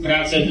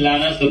pracę dla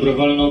nas,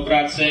 dobrowolną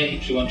pracę i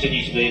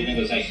przyłączenie się do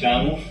jednego z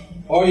ashramów.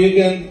 Or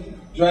you can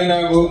join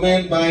our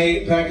movement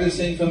by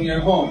practicing from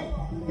your home.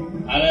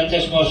 Ale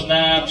też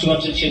można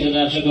przyłączyć się do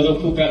naszego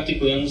ruchu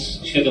praktykując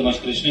świadomość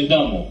Kryszny w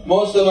domu.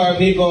 Most of our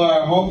people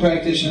are home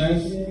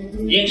practitioners.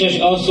 Większość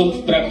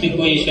osób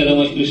praktykuje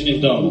świadomość Kryszny w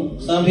domu.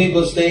 Some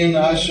people stay in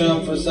the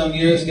ashram for some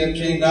years, get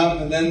trained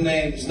up, and then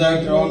they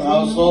start their own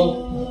household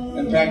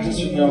and practice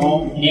from their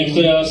home.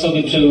 Niektóre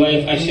osoby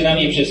przebywają w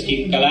ashramie przez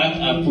kilka lat,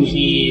 a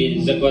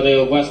później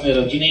zakładają własne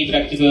rodziny i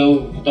praktykują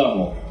w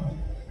domu.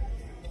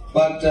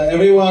 But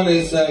everyone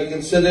is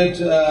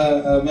considered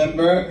a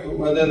member,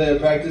 whether they're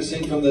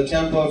practicing from the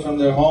temple or from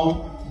their home,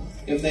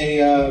 if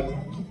they,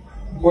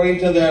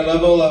 according to their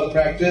level of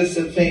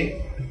practice and faith.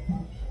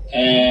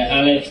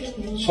 Ale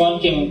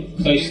członkiem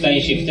ktoś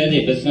staje się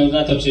wtedy, bez względu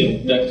na to, czy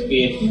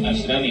praktykuje w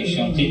ashramie, w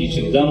świątyni,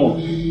 czy w domu,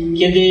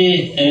 kiedy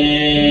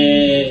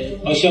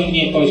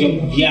osiągnie poziom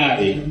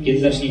wiary, kiedy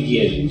zacznie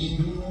wierzyć.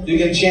 You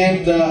can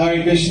chant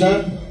Hare Krishna.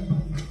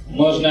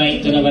 Można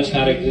intonować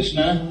Hare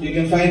Krishna. You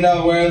can find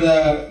out where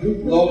the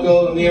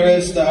local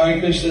nearest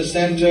Hare Krishna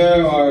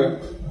center or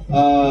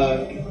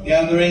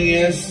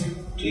gathering is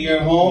to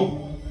your home,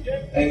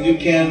 and you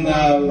can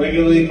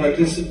regularly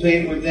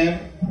participate with them.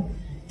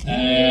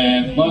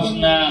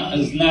 Można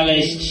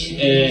znaleźć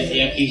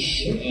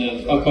jakiś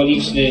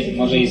okoliczny,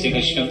 może jest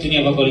jakaś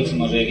świątynia w okolicy,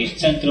 może jakieś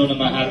centrum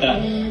Mahata.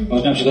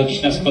 Można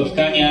przychodzić na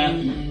spotkania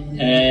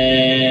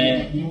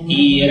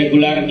i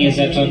regularnie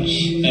zacząć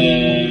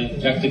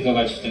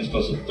praktykować w ten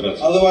sposób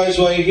proces.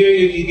 Otherwise, while you're here,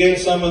 you can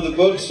get some of the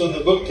books from the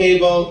book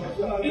table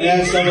and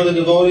ask some of the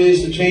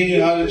devotees to train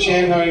you how to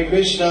chant Hare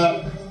Krishna,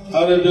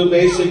 how to do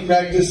basic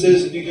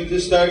practices, and you can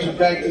just start to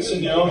practice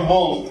in your own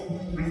home.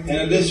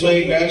 And in this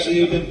way, gradually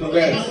you can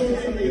progress.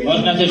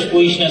 Można też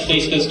pójść na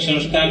stoisko z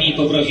książkami i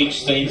poprosić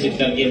stojących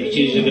tam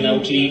wielbicieli, żeby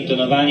nauczyli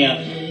intonowania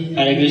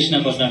Hare Krishna.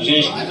 Można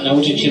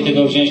nauczyć się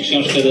tego, wziąć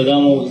książkę do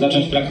domu,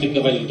 zacząć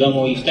praktykować w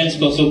domu i w ten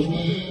sposób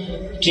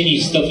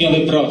czynić stopniowy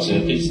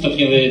proces,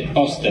 stopniowy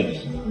postęp.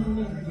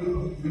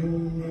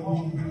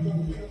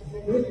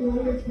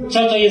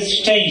 Co to jest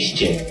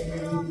szczęście?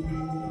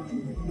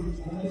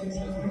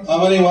 How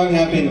many want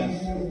happiness?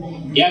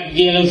 Jak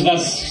wielu z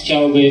was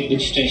chciałoby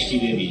być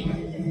szczęśliwymi?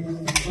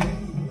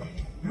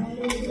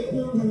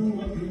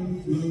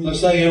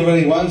 Looks like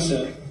everybody wants it.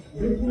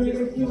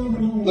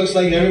 Looks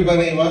like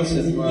everybody wants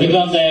it.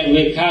 Wygląda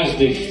jakby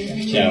każdy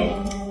chciał.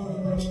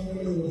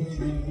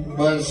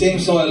 But it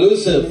seems so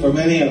elusive for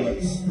many of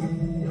us.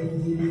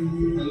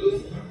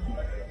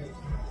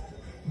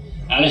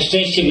 Ale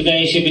szczęście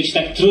wydaje się być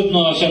tak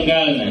trudno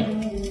osiągalne.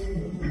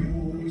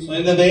 So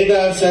in the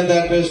Vedas said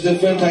that there's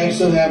different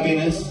types of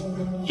happiness.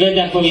 W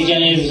Vedach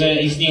powiedziane jest,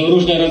 że istnieją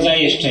różne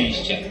rodzaje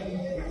szczęścia.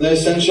 There's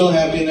sensual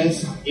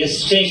happiness.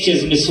 Jest szczęście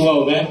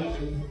zmysłowe.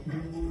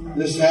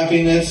 This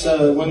happiness,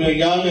 when you're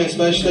young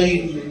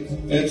especially,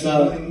 it's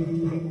a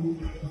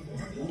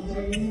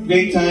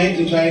great time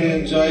to try to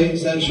enjoy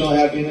sensual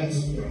happiness.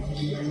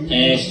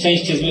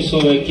 Szczęście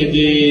zmysłowe, kiedy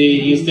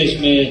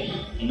jesteśmy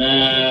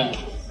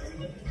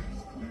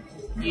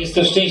jest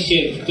to szczęście,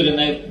 w które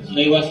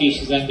najłatwiej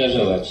się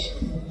zaangażować.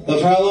 The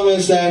problem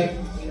is that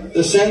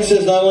the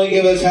senses not only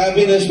give us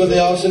happiness, but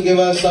they also give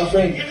us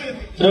suffering.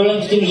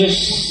 Problem w tym, że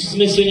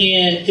zmysły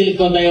nie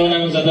tylko dają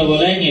nam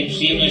zadowolenie,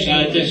 przyjemność,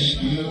 ale też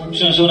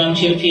przynoszą nam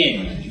cierpienie.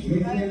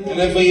 And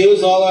if we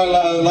use all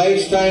our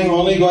lifetime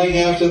only going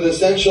after the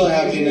sensual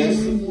happiness,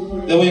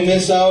 then we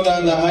miss out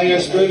on the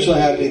higher spiritual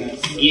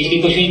happiness.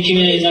 Jeśli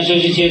poświęcimy nasze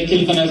życie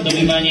tylko na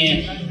zdobywanie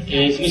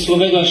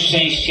zmysłowego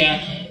szczęścia,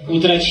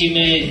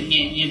 utracimy,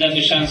 nie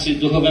damy szansy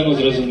duchowemu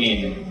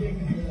zrozumieniu.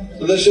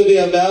 So there should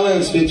be a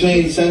balance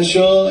between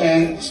sensual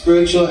and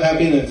spiritual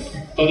happiness.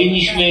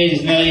 Powinniśmy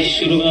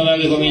znaleźć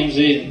równowagę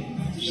pomiędzy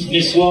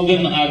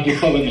zmysłowym a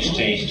duchowym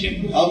szczęściem.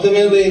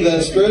 Ultimately,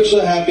 the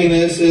spiritual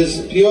happiness is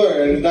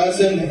pure. It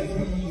doesn't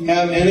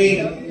have any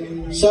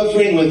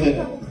suffering within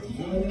it.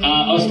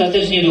 A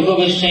ostatecznie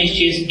duchowe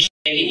szczęście jest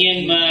czyste i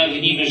nie ma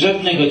w nim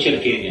żadnego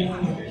cierpienia.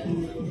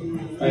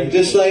 Right,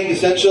 just like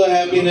sensual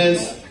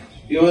happiness,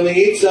 you want to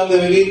eat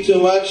something, if you eat too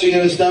much, you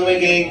get a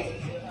stomach ache,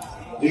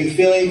 you're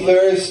feeling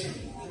thirst,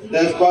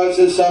 that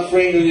causes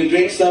suffering. When you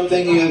drink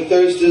something, your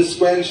thirst is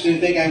quenched, and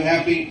you think, I'm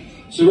happy.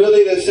 So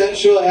really the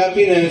sensual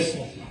happiness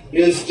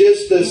is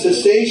just the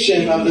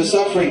cessation of the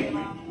suffering.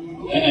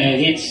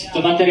 Więc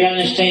to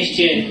materialne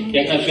szczęście,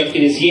 jak na przykład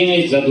kiedy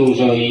zjemy za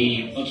dużo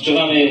i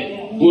odczuwamy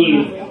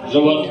ból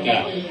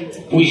żołądka,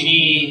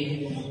 później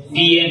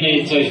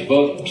pijemy coś,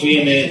 bo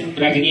czujemy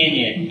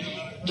pragnienie,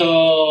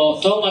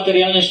 to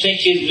materialne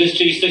szczęście jest w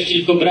rzeczywistości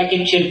tylko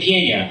brakiem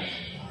cierpienia.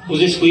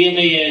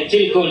 Uzyskujemy je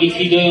tylko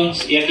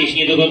likwidując jakieś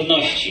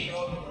niedogodności.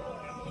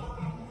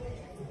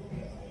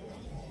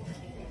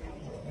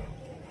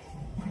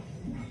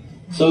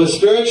 So the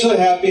spiritual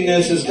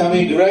happiness is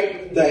coming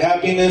direct, the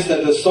happiness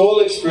that the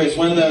soul experiences.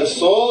 When the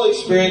soul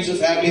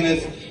experiences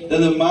happiness,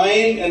 then the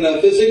mind and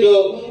the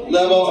physical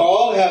level are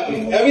all happy.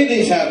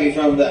 Everything's happy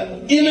from that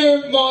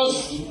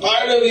innermost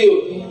part of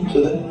you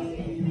to the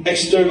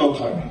external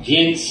part.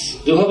 Więc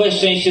duchowe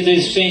szczęście to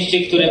jest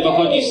szczęście, które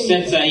pochodzi z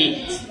serca i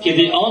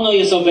kiedy ono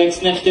jest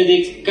obecne,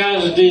 wtedy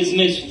każdy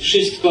zmysł,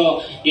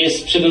 wszystko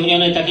jest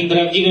przepełnione takim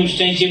prawdziwym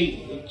szczęściem,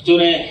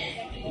 które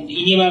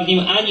i nie ma w nim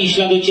ani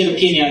śladu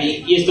cierpienia.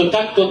 I jest to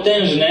tak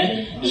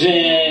potężne, że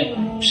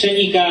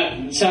przenika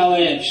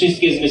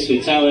wszystkie zmysły,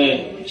 całe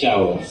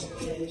ciało.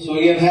 So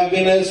we get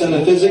happiness on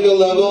a physical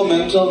level,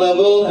 mental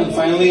level, and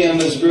finally on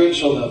the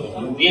spiritual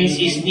level. Więc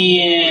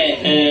istnieje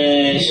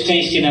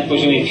szczęście na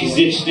poziomie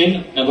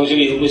fizycznym, na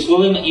poziomie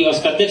umysłowym i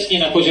ostatecznie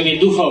na poziomie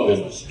duchowym.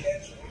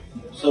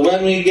 So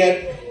when we get,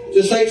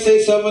 just like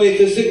say somebody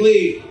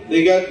physically,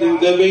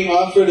 they're being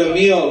offered a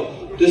meal.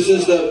 This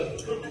is the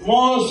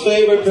most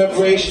favorite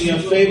preparation, your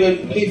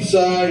favorite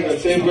pizza, your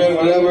favorite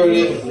whatever it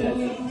is,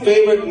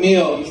 favorite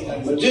meal.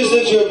 But just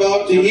as you're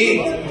about to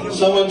eat,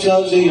 someone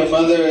tells you your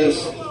mother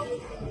is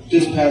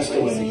just passed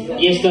away.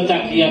 Jest to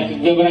tak,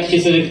 jak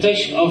wyobraźcie sobie,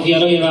 ktoś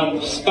ofiaruje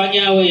wam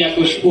wspaniałą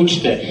jakąś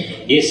ucztę.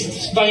 Jest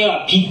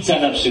wspaniała pizza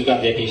na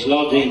przykład, jakieś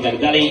lody i tak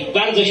dalej.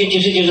 Bardzo się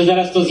cieszycie, że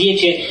zaraz to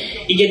zjecie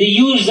i kiedy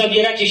już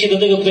zabieracie się do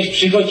tego, ktoś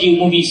przychodzi i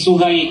mówi,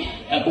 słuchaj,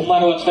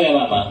 umarła twoja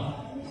mama.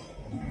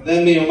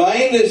 Then your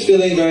mind is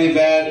feeling very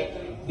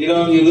bad.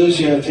 You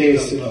lose your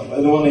taste.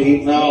 I don't want to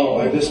eat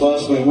now. I just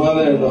lost my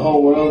mother. The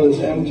whole world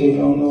is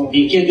empty. Oh no.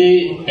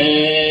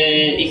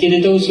 I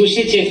kiedy to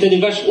usłyszycie, wtedy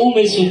wasz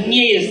umysł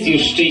nie jest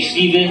już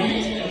szczęśliwy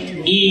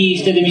i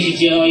wtedy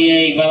myślicie,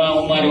 ojej, mama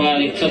umarła,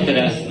 i co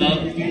teraz? No,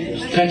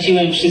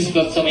 straciłem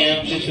wszystko, co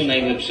miałem w życiu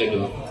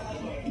najlepszego.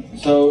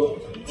 So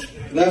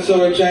that's what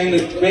we're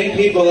trying to bring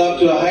people up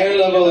to a higher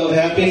level of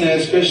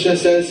happiness. Krishna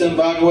says in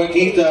Bhagavad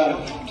Gita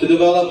to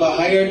develop a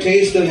higher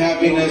taste of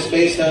happiness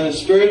based on a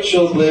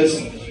spiritual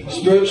bliss,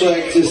 spiritual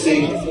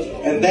ecstasy,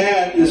 and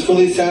that is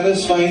fully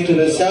satisfying to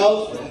the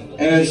self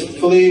and is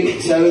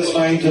fully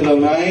satisfying to the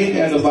mind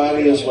and the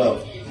body as well.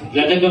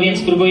 Dlatego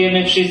więc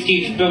próbujemy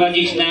wszystkich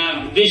wprowadzić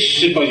na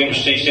wyższy poziom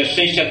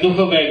szczęścia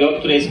duchowego,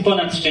 które jest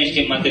ponad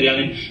szczęściem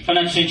materialnym,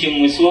 ponad szczęściem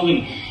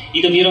umysłowym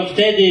i dopiero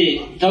wtedy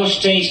to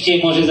szczęście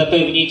może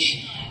zapewnić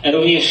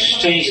również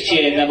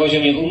szczęście na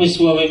poziomie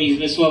umysłowym i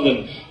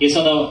zmysłowym.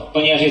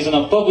 Ponieważ jest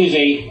ono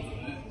powyżej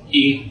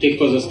tych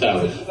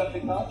pozostałych.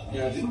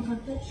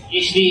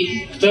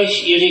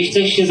 Jeżeli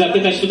chcesz się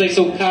zapytać, tutaj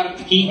są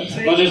kartki,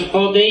 możesz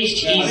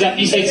podejść i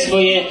zapisać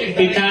swoje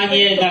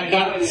pytanie na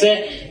kartce,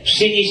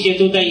 przynieść je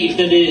tutaj i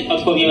wtedy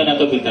odpowiemy na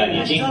to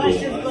pytanie. Dziękuję.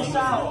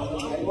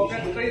 Mogę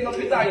tylko jedno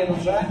pytanie,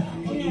 dobrze?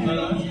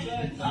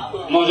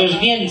 Możesz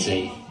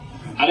więcej,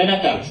 ale na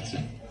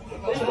kartce.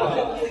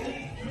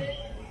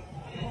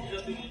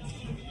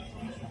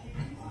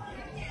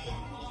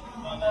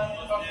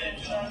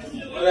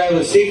 I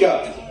have a sika.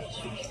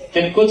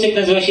 Ten kucyk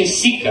nazywa się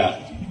sika.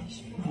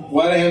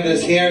 Why do I have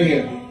this hair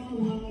here?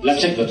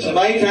 Dlaczego So to?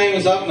 my time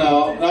is up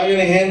now. Now I'm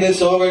going to hand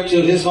this over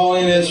to His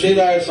Holiness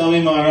Sridhar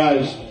Swami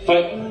Mahārāja.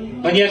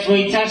 Ponieważ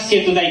mój czas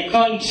się tutaj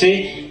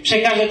kończy,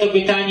 przekażę to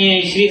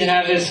pytanie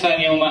Sridharze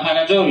Swamiemu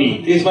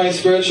Mahārajowi. He's my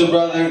spiritual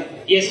brother.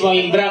 Jest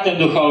moim bratem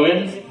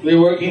duchowym. We're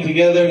working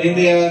together in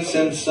India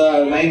since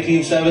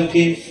 1970.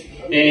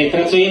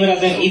 Pracujemy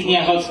razem w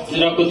Indiach od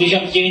roku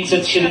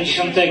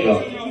 1970.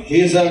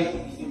 He's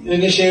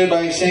initiated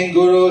by Saint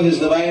Guru, His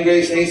Divine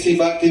Grace A.C.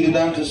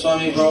 Bhaktivedanta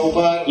Swami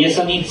Prabhupada. Jest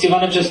on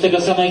inicjowany przez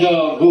tego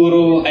samego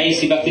guru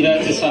A.C.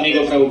 Bhaktivedanta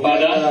Swamiego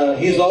Prabhupada.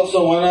 He's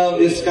also one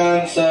of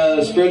ISKCON's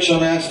spiritual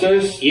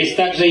masters. Jest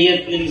także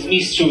jednym z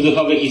mistrzów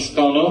duchowych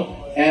ISKCONu.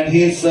 And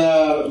he's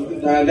a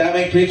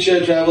dynamic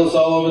preacher, travels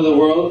all over the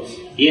world.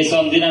 Jest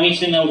on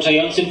dynamicznym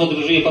nauczającym,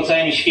 podróżuje po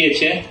całym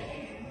świecie.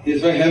 He's a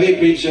very heavy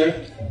preacher.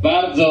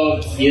 Bardzo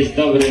jest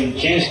dobrym,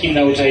 ciężkim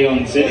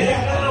nauczającym.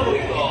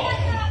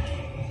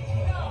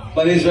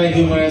 But he's very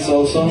humorous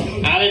also.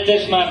 Ale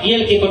też ma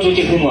wielkie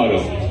poczucie humoru.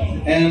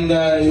 And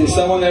he's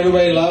someone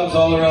everybody loves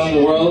all around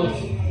the world.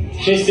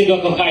 Wszyscy go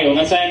kochają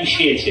na całym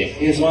świecie.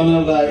 He's one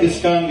of the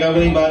ISKCON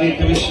Governing Body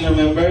Commissioner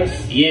members.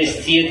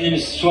 Jest jednym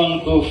z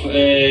członków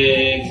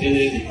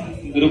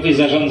grupy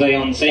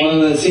zarządzającej.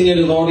 One of the senior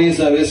devotees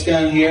of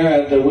ISKCON here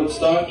at the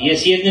Woodstock.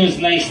 Jest jednym z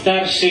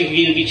najstarszych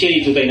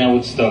wielbicieli tutaj na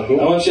Woodstocku. I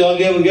want you all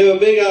to give a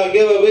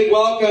big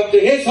welcome to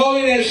His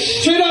Holiness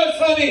Sridhar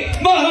Swami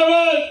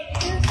Mahārāja.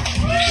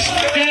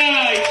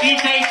 Daj,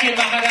 witajcie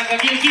Mahāraja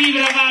wielkimi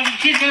brawami.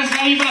 Sridhar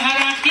Swami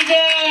Mahārāja,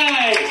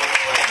 daj!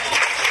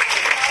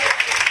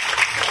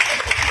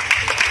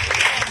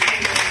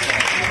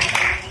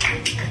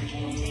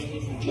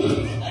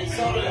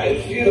 I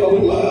feel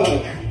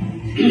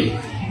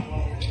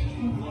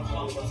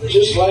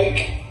just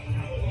like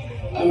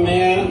a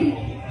man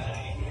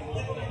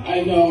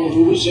I know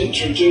who was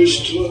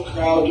introduced to a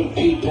crowd of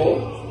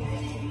people.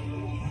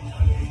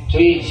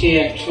 Czuję się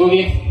jak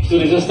człowiek,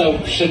 który został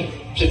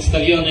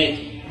przedstawiony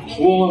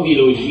tłumowi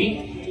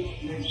ludzi.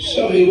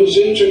 So he was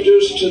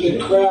introduced to the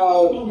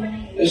crowd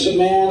as a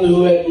man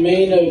who had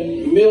made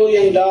 $1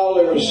 million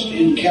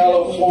in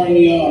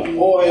California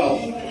oil.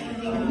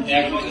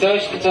 Jak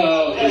ktoś,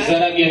 kto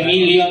zarabia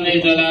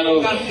miliony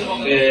dolarów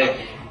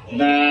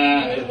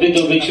na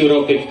wydobyciu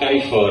ropy w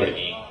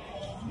Kalifornii.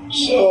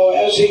 So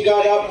as he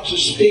got up to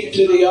speak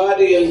to the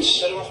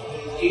audience,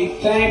 he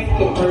thanked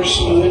the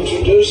person who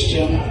introduced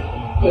him,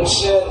 but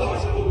said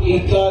he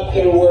thought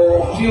there were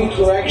a few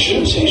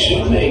corrections he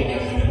should make.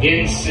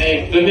 Więc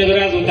pewnego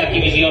razu taki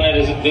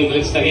milioner był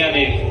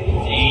przedstawiany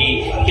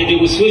i kiedy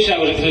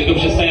usłyszał, że ktoś go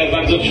przedstawia w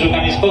bardzo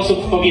przeszukany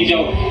sposób,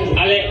 powiedział,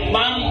 ale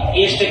mam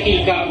jeszcze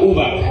kilka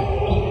uwag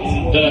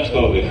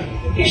dodatkowych.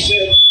 He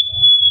said,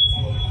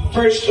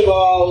 first of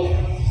all,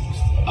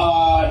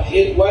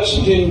 it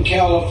wasn't in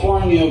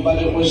California,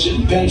 but it was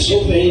in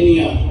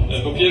Pennsylvania.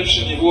 Po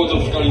pierwsze, nie było to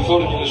w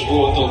Kalifornii, lecz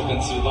było to w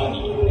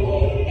Pensylwanii.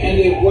 And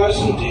it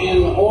wasn't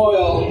in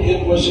oil,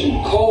 it was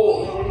in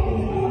coal.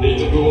 I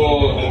to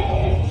było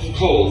w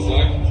coal,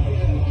 tak?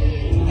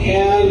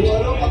 And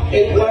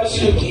it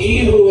wasn't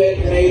he who had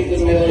made the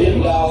 $1 million,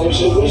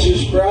 it was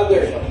his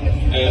brother.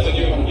 To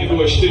nie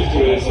byłeś ty,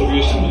 który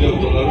zrobiłeś $1 milion,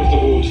 to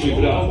był twój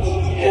brat.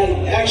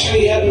 And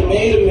actually he hadn't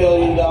made $1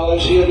 million,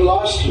 he had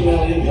lost $1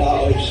 million.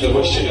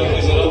 Właściwie on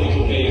nie zarobił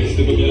tu pieniędzy,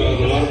 tego $1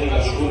 miliona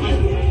nas zgubił.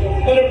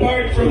 But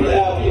apart from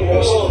that, the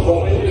rest of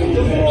what the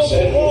commander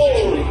said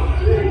was true.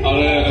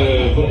 Ale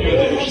pomimo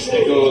tego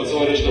wszystkiego,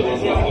 cała reszta była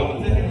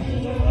prawdą.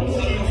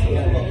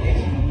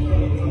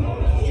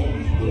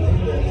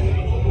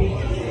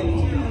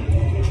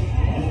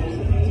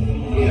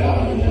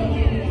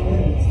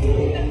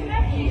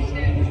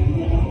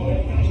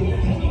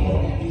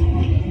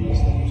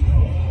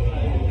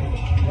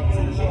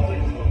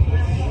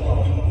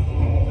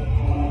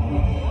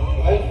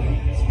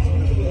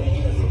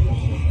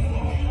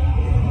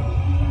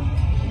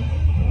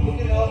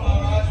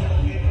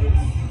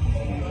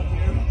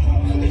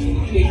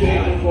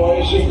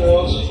 Boys and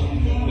girls.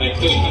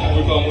 Ktoś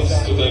mógłby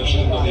pomóc tutaj przy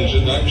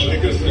papierze, tak? Przy tych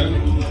gwiazdkach?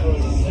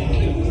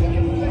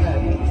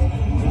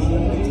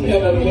 You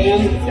have a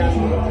pen?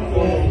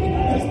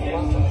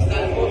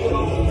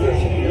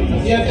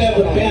 You have to have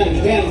a pen.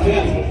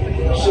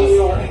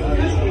 Senor.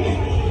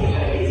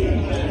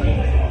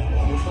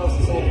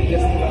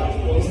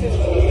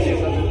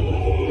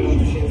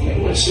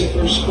 What's the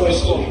first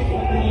question?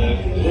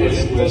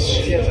 First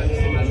question.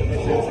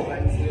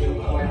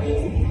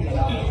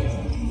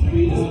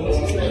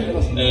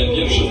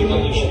 Pierwsze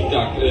pytanie brzmi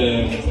tak.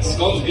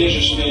 Skąd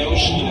bierzesz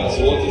pieniążki na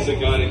złoty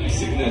zegarek i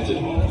sygnety?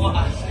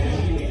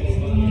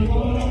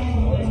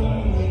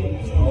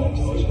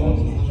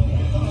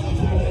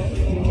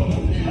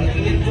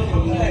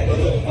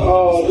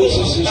 Oh, this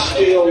is a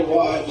steel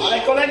watch.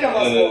 Ale kolega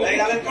ma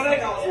złoty. Ale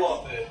kolega ma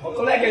złoty. O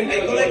kolegę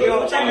nie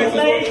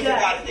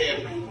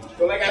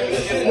Kolega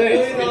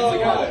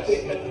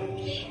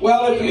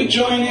Well, if you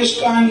join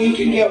ISKCON, you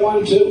can get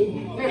one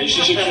too.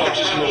 Jeśli się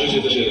przełączyć,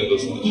 możecie też jeden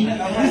dostać.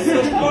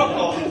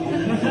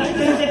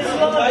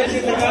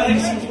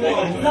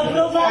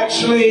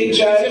 Actually,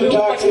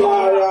 JPS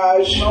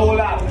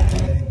Mahārāja,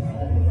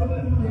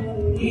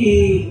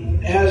 he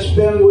has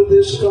been with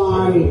this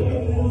ISKCON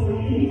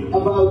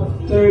about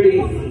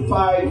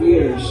 35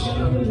 years.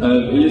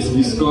 Jest w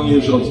ISKCONie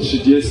już od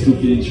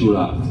 35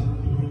 lat.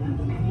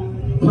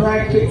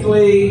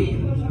 Practically,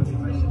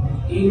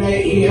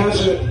 he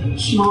has a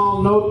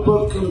small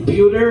notebook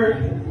computer,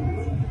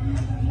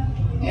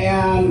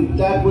 and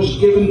that was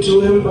given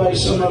to him by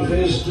some of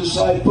his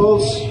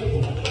disciples.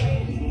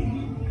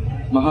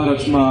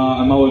 Mahārāja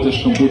ma mały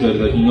też komputer,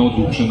 taki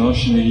notebook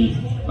przenośny i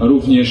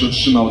również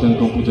otrzymał ten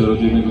komputer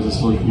od jednego ze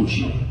swoich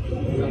uczniów.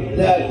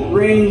 That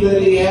ring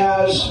that he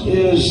has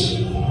is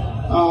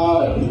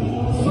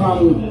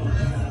from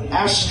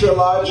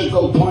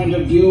astrological point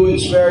of view,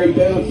 it's very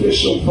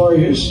beneficial for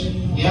his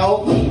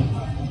health.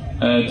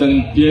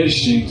 Ten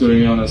pierścień, który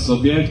miał na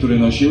sobie, który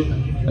nosił,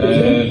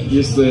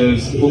 jest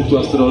z punktu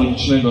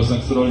astrologicznego, z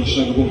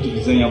astrologicznego punktu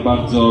widzenia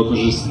bardzo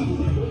korzystny.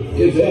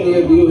 If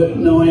any of you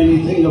know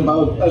anything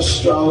about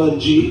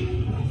astrology,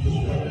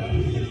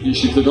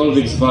 jeśli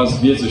ktokolwiek z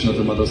was wie coś na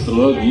temat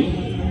astrologii,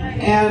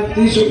 and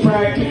these are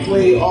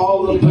practically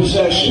all the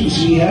possessions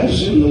he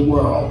has in the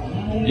world.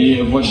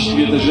 I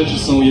właściwie te rzeczy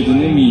są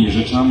jedynymi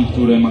rzeczami,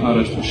 które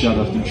Mahārāja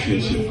posiada w tym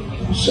świecie.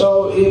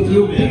 So if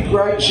you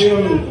begrudge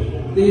him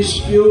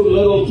these few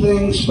little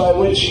things by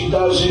which he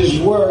does his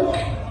work,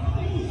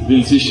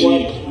 więc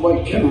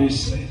what can I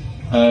say?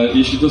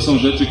 Jeśli to są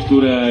rzeczy,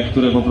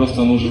 które po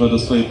prostu on używa do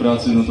swojej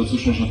pracy, no to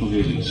cóż można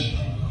powiedzieć?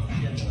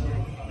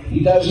 He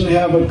doesn't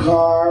have a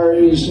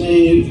car in his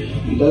name,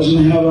 he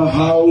doesn't have a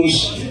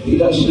house, he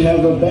doesn't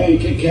have a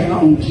bank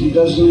account, he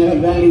doesn't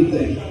have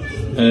anything.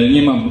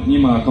 Nie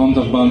ma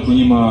konta w banku,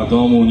 nie ma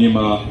domu, nie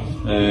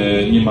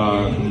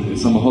ma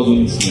samochodu,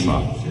 nic nie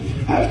ma.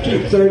 After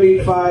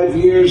 35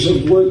 years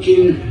of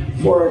working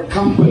for a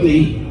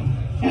company,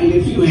 and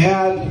if you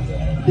had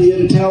the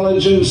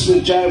intelligence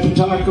that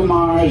JPS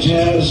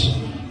Mahārāja has,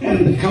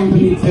 and the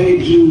company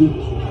paid you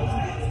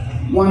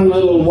one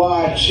little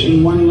watch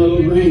and one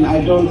little ring,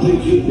 I don't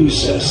think you'd be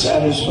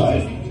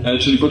satisfied.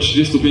 Czyli po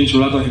 35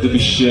 latach,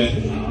 gdybyście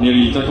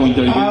mieli taką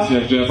inteligencję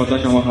jak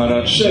JPS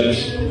Mahārāja.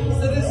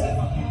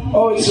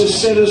 Oh, it's a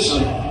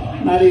citizen,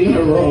 not even a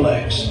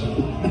Rolex.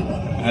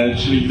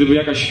 Czyli gdyby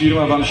jakaś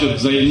firma wam się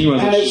wzajemniła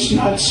za... And it's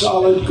not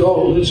solid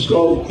gold, it's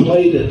gold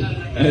plated.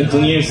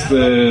 To nie jest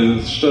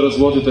szczero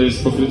złoty, to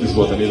jest pokryty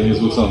złotem, jedynie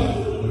złocony.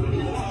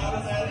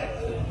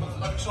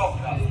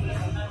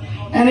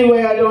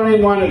 Anyway, I don't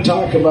even want to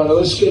talk about it.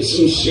 Let's get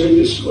some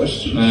serious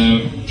questions.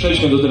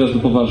 Przejdźmy teraz do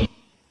poważnych.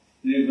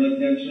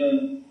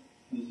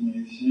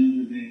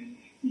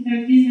 I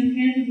tak dzień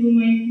kwiatu był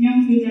moim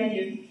dniom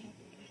wydaniem.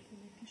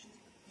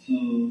 So,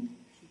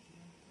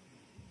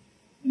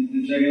 the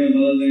Jagannath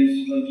Baladev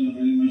Subhadra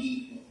very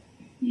merciful.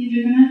 I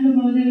Jagannatha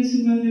Baladev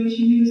Subhadra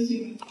очень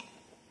милостивый.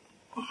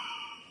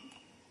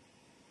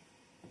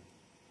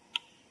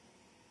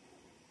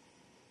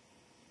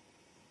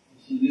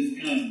 So this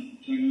kind,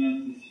 Jagannath,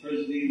 this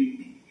first deity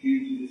came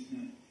to this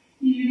kind.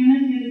 И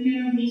Jagannatha это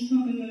первое божество,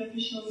 которое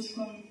пришло в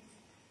ISKCON.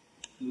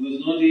 There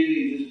was no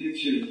deity, this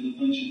picture, the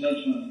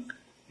Panchatattva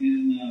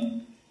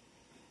in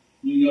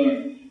New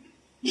York.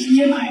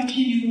 Нет,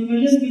 вообще не было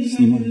божеств, без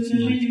всякого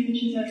изображения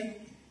Панчататтвы.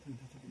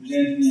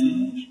 Then,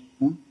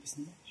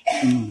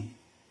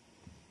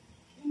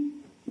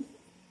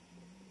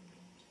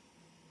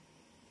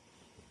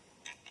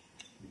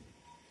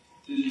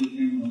 digital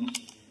camera.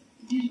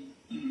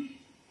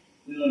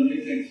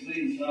 This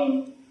explains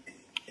how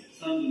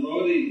some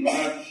devotee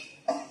brought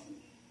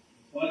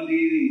one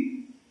deity,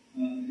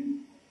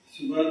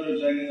 Subhadra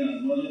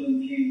Jagannath, one of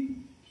them came.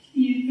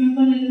 И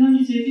Прабхупада это нам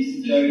здесь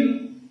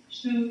описывает,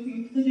 что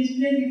кто-то из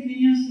преданных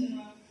принес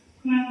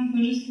в храм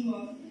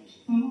божество,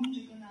 помог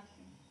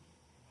Джаганнатху.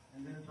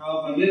 And then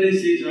Prabhupada immediately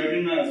sees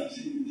Jagannath.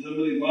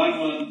 Somebody bought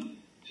one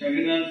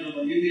Jagannath from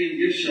an Indian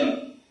gift shop.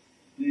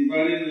 And he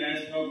brought it and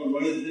asked Prabhupada,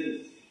 what is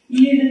this?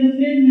 И эта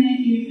преданная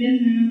или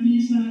преданная нам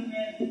принесла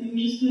это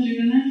божество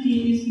Джаганнатхи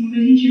из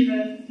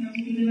магазинчика, там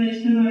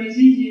продавались товары из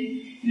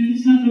Индии. И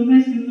написала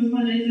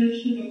Прабхупада, это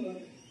что такое?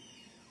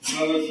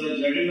 Prabhupada said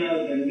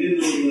Jagannath, and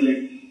immediately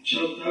like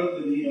choked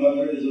up and he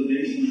offered his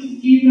obeisance.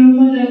 И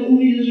Прабхупада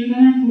увидел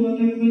Джаганнатху, вот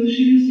так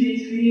воодушевился и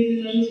скорее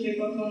предложил свои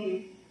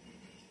поклоны.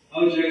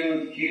 How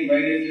Jagannath came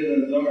right into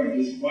the door,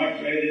 just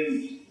walked right in.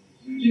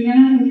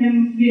 Джаганнатха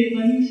прямо в дверь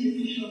вломился и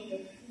пришел так.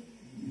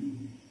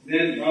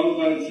 Then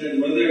Prabhupada said,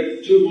 were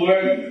there two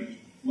more?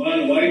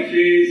 One white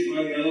face,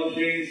 one yellow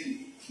face.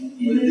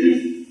 What is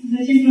this?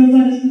 Затем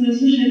Прабхупада сказал,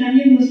 слушай, там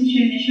не было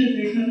случайно еще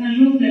двоих, одна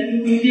желтая,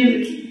 другая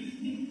белая.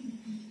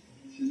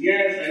 He said,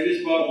 yes, I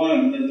just bought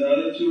one, but the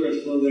other two are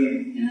still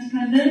there. И она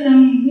сказала, да,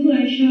 там было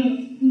еще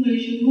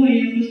двое,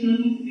 я просто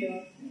одну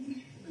купила.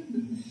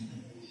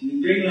 So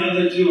you bring the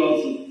other two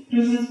also.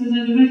 Прабхупада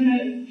сказал, давай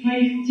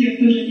твоих тех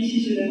тоже неси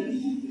сюда.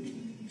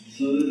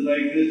 So this,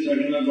 like this,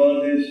 Jagannath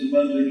Baladev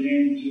Subhadra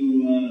came to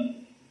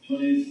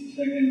 26th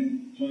Second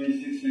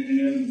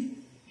Avenue.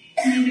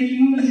 И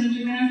таким образом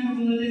Джаганатха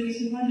Баладева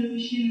Субхадра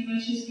пришли на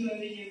Бхашистского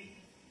видео.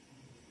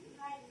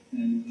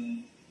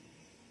 And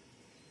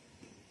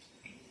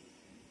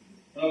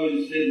Prabhupada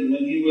said that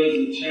when he was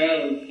a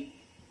child,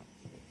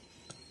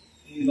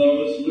 he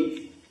always looked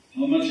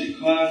how much it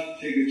cost to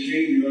take a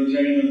train to go to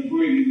Jagannath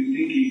Puri. He'd be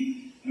thinking,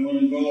 I want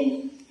to go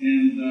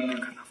and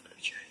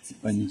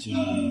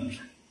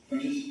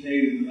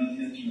participate in the Rath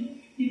Yatra.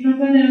 И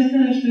Прабхупада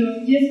рассказал, что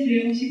в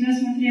детстве он всегда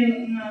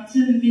смотрел на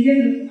цену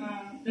билетов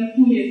до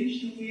Пури,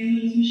 чтобы он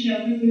размышлял,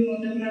 как бы ему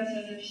добраться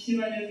до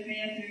фестиваля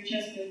Радхаятры и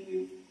участвовать в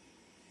нем.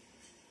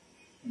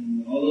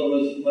 And although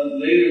it was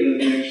later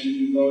that he actually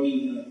could go to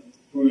the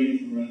Puri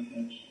for Rath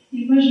Yatra. И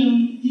позже он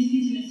в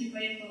действительности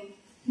поехал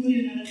в Пури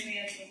на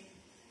Радхаятру.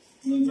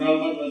 When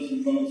Prabhupada was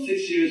about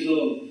 6 years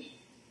old,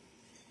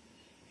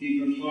 he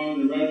performed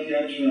the Rath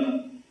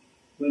Yatra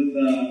with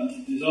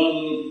his own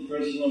little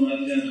personal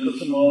Rath Yatra,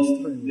 small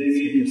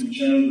baby from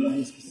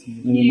childhood.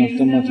 И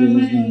когда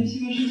Прабхупаде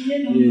всего 6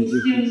 лет, он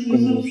сделал свой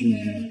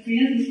собственный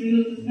Радхаятру,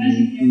 провел этот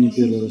праздник прямо в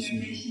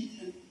собственной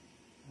колеснице.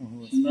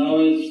 So now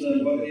is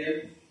what year?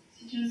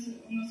 Сейчас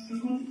у нас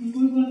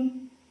какой год?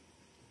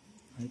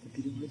 А это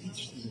переводить,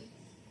 что ли?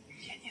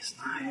 Я не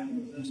знаю.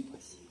 Ну,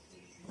 спасибо.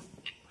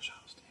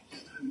 Пожалуйста, я не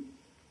знаю.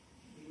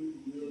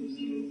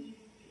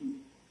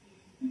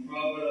 And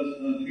Prabhupada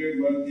appeared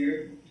what year?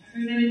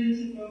 Когда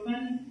родился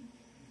Прабхупада?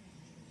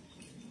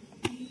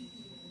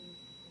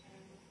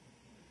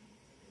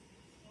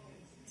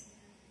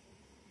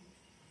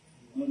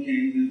 Okay,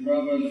 then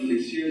Prabhupada was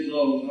 6 years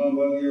old.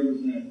 What year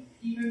was that?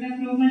 И когда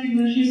Прабхупаде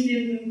было 6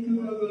 лет, это был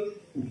какой год?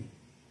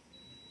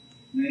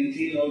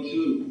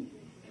 1902.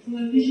 Это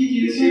было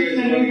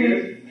 1902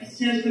 год. А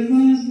сейчас какой у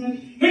нас год?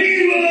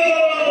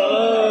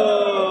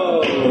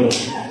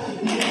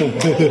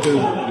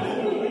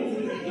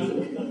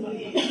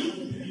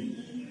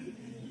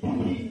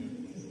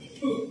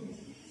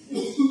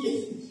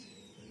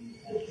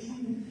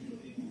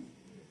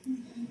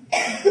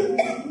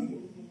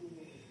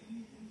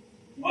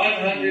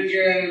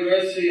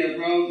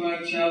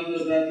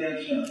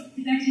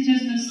 Итак,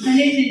 сейчас у нас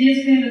столетие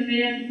детской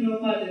Радхаятры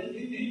Прабхупады.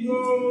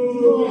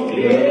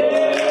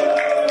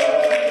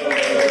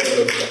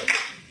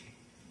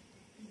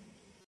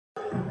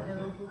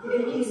 Я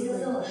ей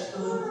сказала, что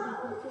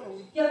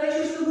я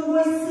хочу, чтобы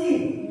мой сын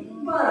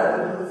Mahārāja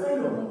был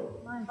царем,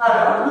 а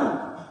Рама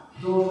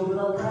должен был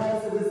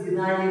отправиться в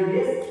изгнание в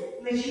лес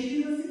на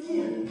 14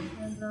 лет.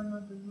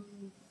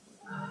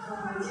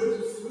 Когда отец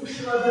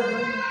услышал об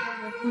этом,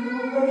 он не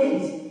мог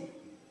поверить.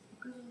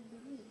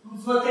 Он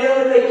смотрел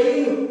на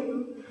Кайкею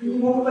и не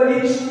мог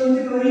поверить, что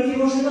это говорит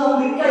его жена. Он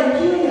говорит: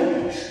 Кайкея,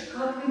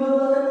 как ты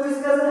могла такое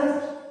сказать?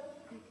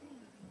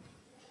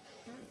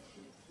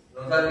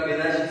 Но так или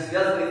иначе,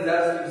 связанный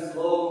царским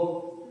словом,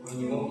 он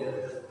не мог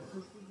это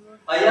сказать.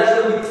 А я,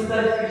 чтобы не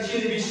стать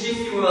причиной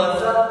бесчестия моего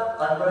отца,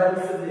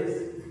 отправился в лес.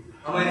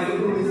 А моя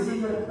супруга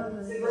Сита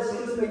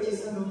согласилась пойти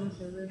со мной.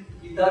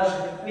 И также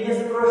меня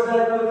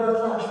сопровождает мой брат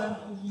Лаша.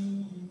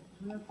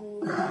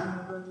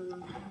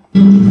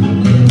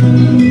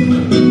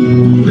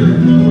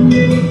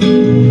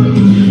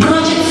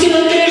 Прочь отсюда,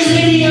 ты ж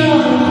зверья,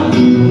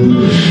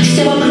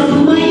 вся вокруг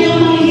моя.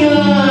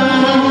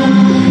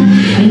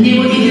 Не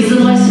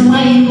вывезлась в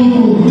мою,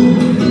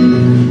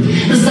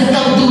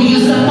 заколдую,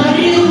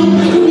 заморю,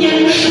 не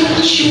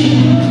шепчу,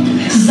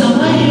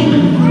 заварю,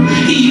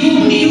 ю.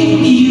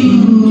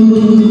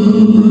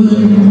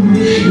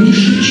 Не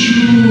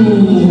шепчу,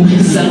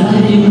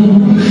 заварю,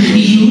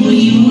 ю.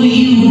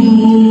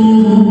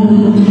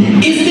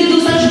 И стыду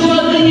сожгу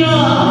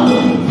огнем,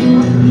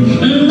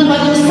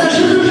 нападу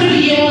сожру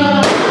жилья.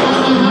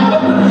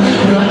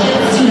 Прочь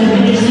отсюда,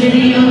 ты ж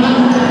зверья,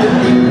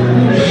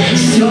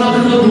 все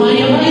вокруг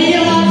моя,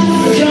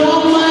 все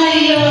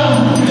моя,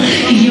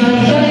 я,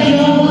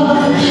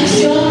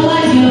 все моя, все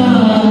моя,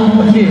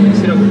 я.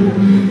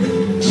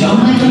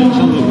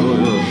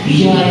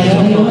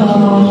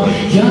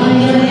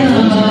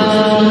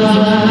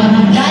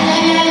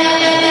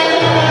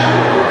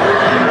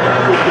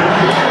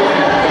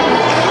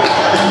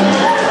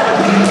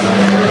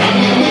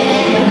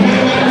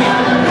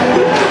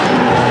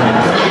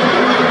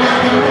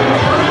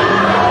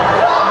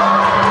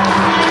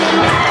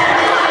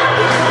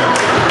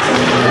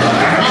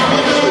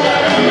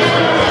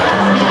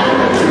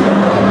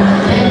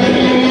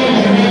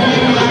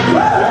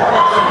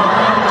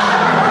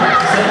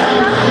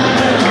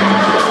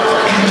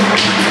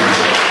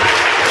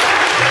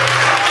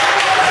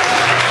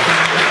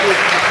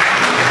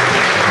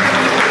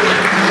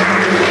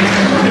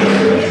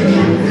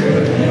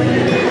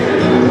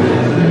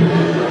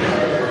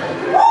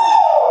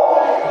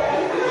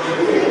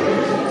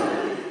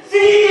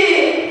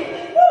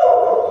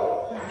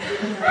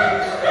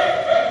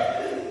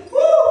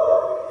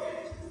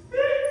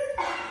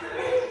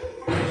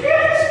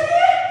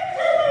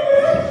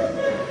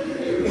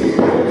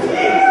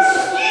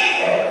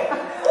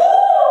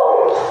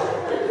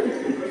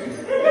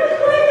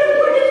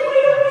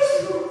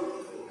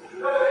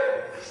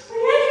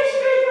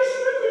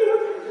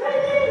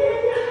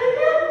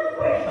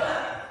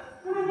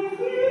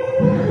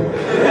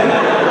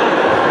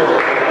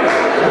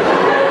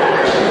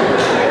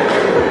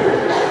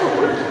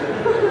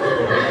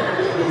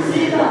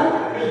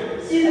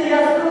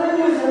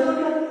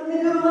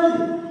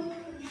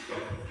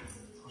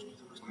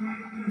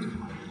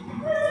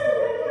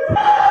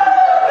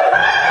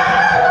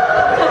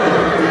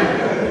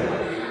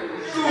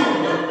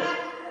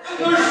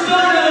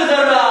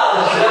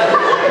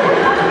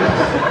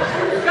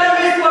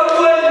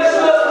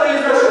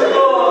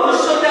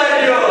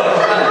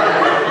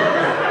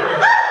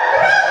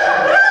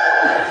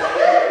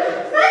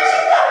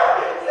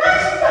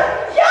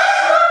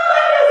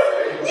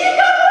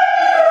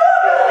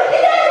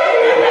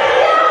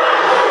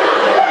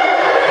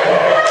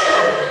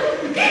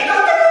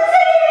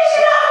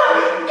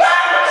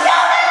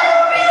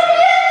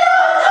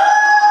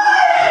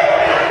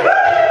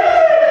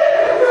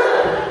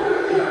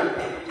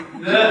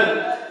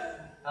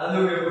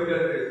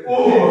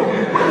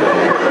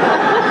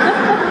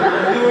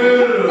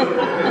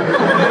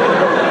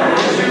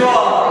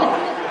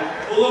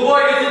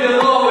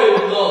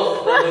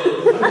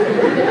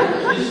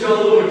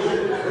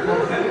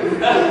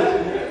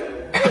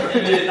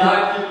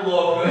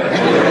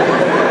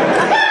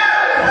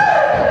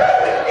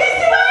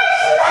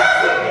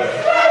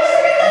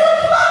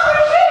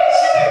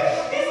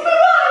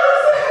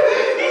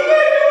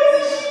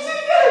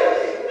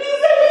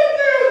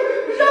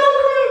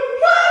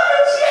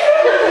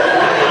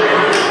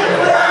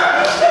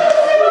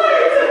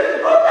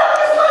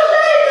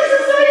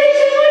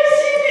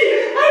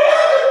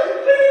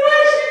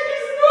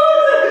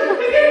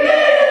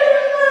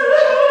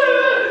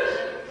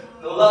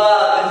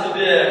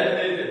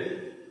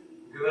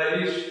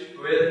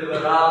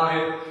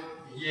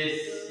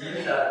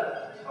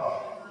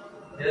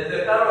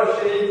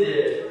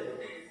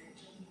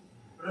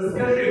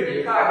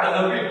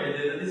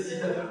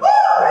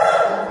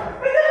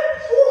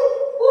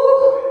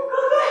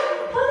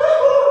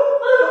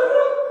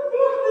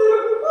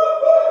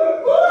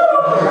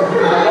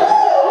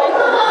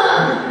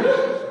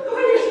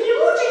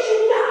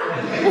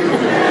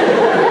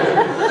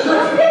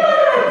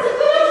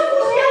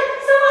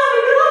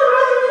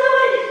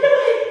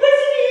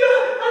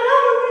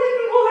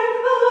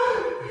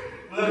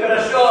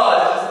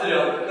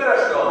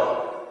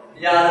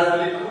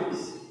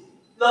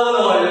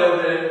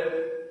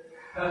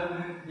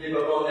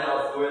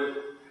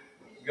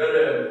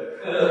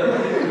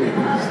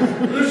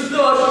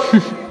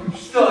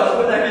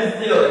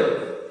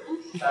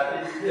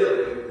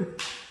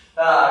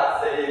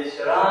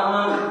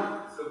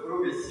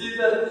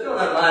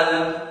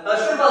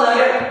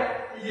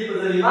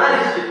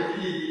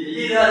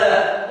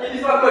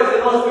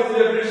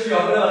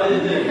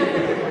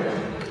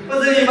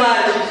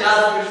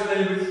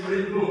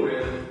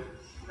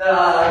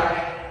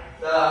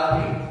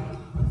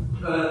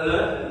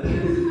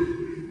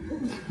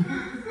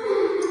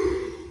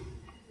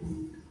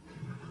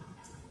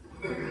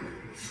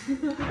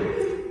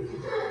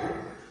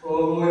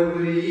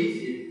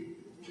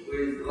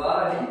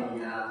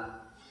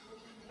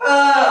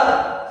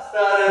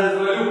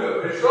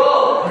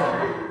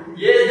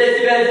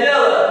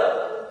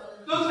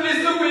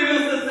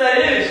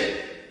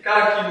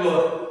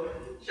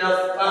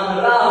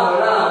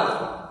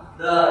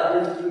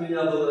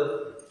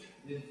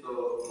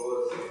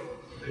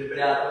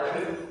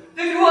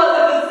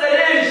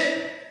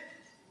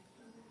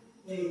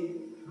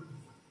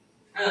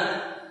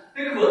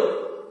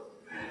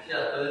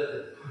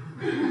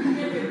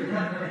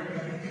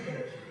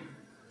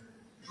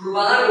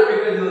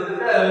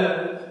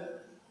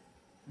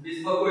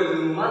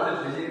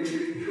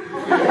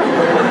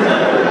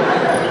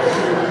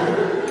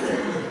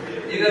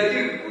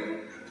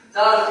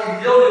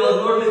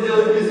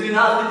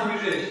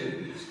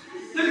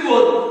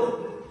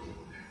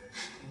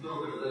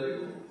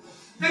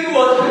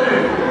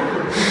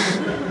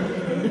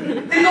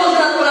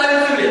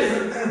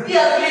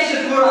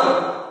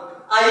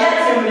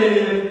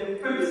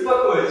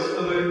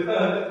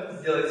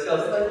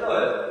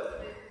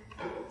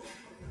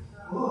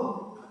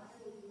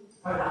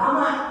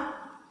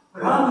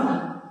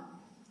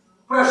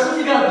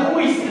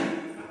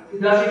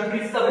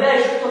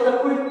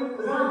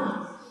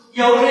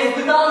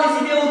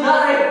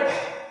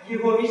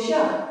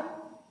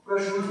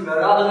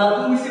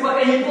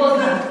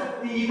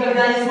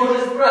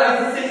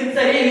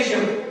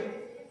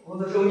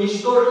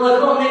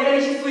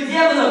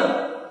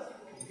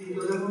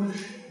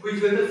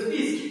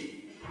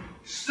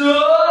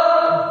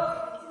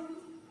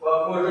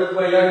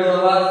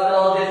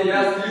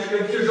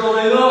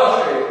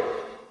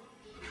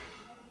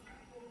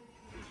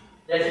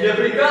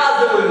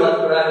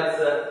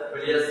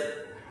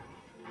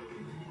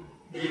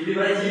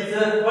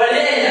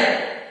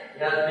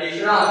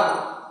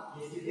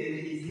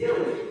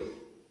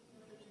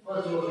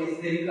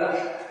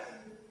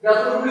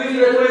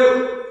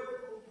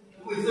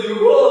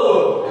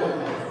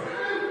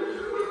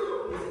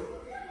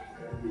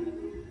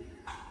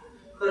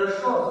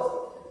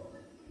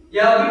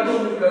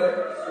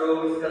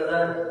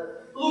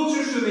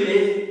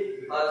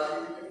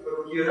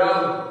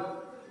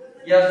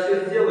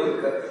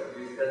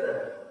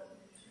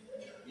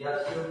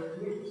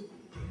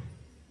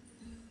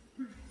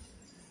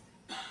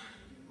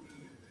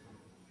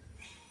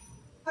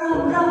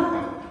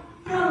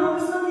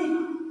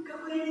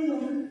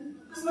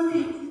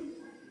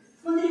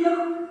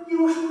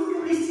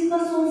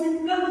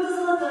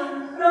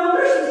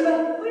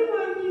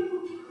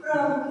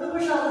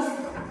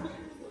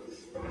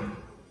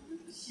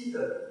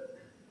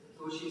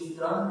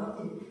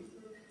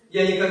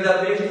 Я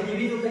никогда прежде не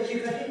видел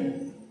таких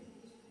оленей.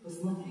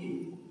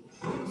 Посмотри.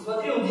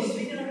 Посмотри, он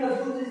действительно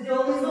как будто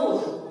сделан из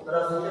золота.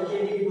 Разве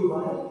такие олени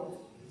бывают?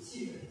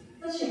 Сида,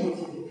 зачем он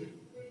тебе?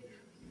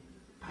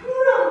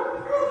 Ура!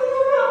 Ура!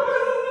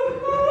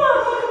 Ура!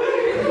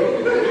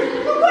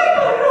 Какой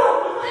порог?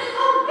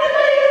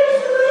 Когда я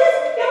что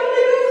есть, я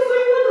подойду к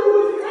своей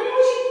подруге. Они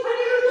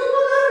ждут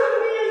подарок у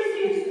меня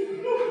здесь.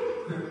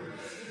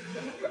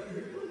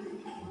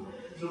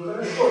 Ну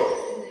хорошо.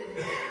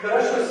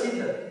 Хорошо,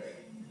 Сида.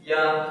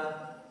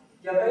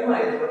 Я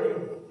поймаю это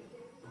время.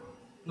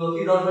 Но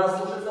ты должна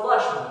слушаться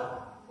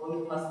Лашмана.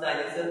 Он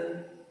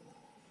останется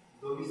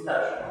в доме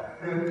старшего.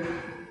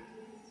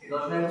 Ты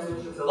должна ему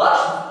слушаться.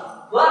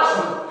 Лашман!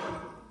 Лашман!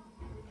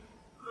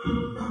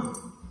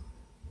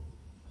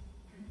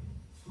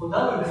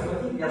 Куда вы,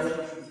 господин? Я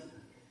слушаю тебя.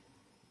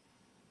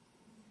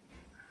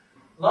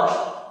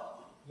 Лашман,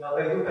 я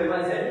пойду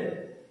поймать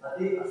оленя, а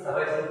ты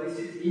оставайся в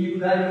лесе и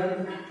никуда не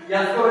уходи.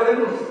 Я скоро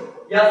вернусь.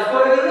 Я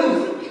скоро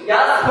вернусь!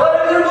 Я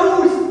скоро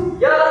вернусь!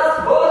 Я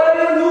скоро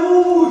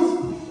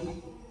вернусь!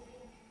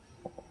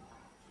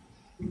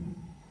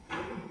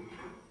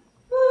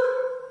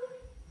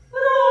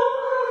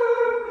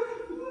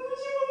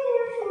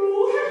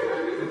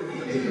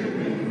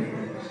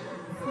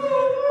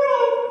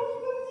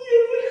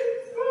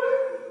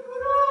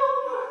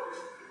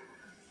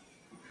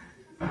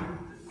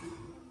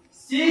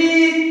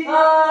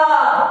 Сита!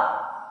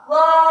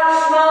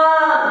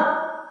 Лакшман!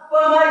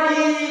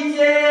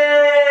 Помогите!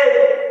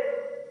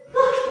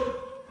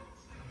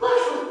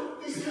 Лакшман,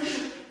 ты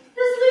слышал?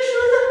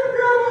 Это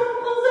Рама,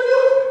 он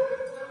зовет!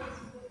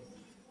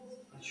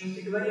 О чем ты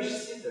говоришь,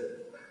 Сита?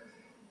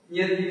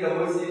 Нет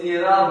никого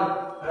сильнее Рамы.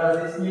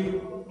 Разве с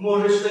ним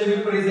может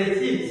что-нибудь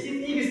произойти?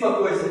 Сит, не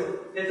беспокойся.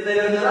 Это,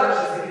 наверное,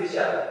 ракшасы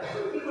кричат.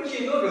 Их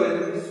очень много в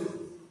этом лесу.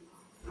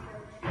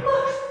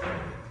 Лакшман!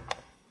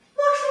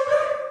 Лакшман,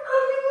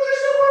 как ты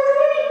можешь такое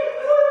говорить?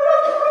 Твой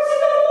брат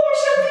просит о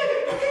помощи, а ты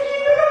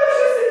какие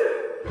ракшасы!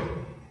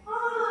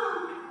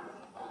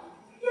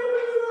 Я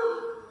поняла.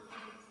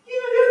 Ты,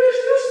 наверное,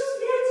 ждешь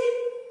смерти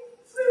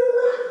своего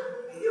брата.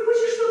 Ты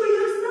хочешь, чтобы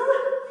я стала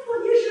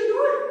твоей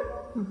женой?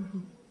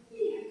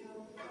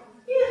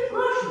 Нет,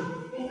 Лакшман,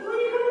 этого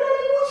никогда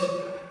не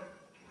будет.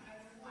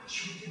 О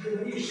чем ты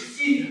говоришь,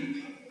 Сита?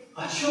 О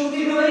чем ты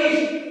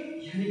говоришь?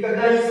 Я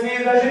никогда не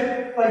смею даже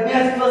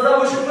поднять глаза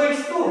выше твоих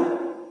стук.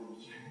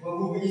 Я не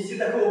могу вынести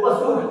такого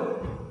позора.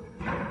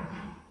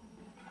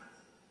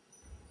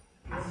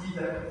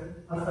 Сита,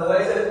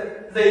 оставайся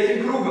за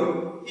этим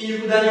кругом и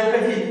никуда не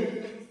уходи.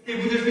 Ты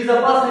будешь в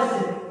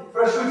безопасности.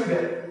 Прошу тебя,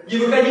 не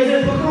выходи из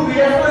этого круга,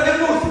 я скоро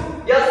вернусь.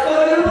 Я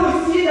скоро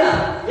вернусь, Сита!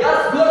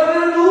 Я скоро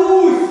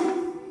вернусь!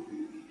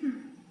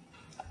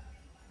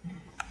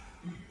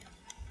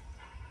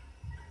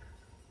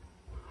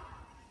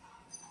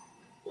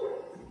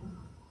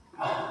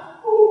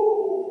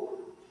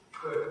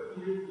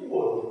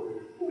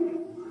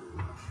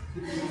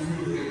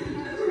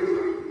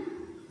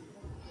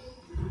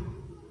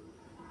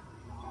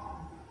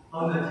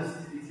 Она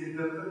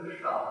действительно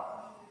хороша.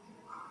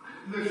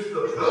 Ну что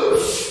ж,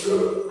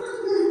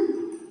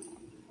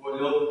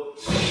 понял.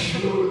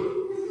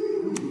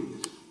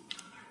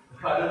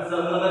 Кажется,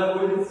 она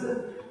находится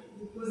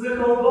в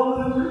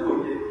заколдованном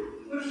круге.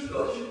 Ну что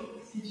ж,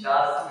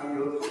 сейчас мы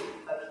ее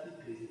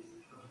отхитрим.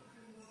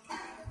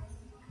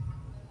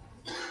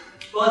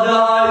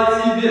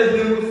 Подайте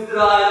бедному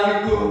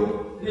страннику,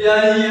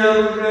 пионер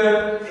уже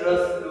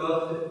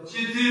расстроен.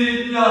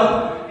 4 дня,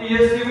 и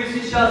если вы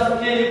сейчас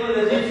мне не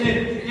подадите,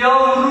 я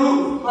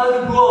умру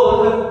от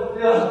голода.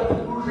 Я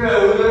уже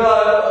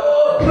умираю.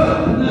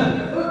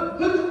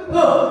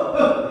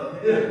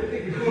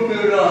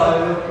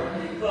 Умираю.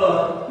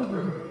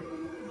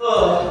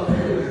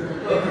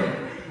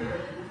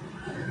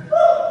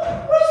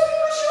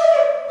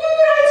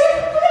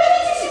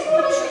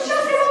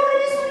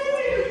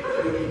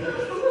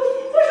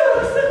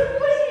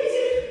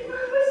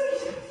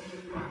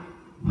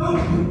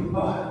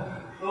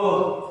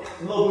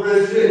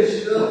 Добрая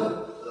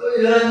женщина,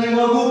 я не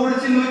могу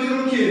протянуть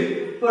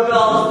руки.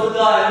 Пожалуйста,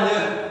 дай мне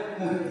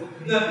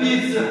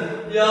напиться.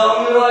 Я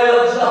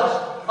умираю от жажды.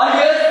 А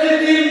если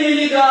ты мне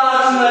не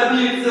дашь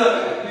напиться,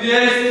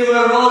 весь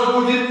твой род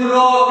будет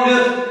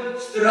проклят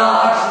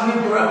страшным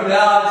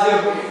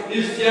проклятием,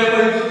 и все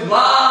пойдут в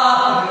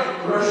ад.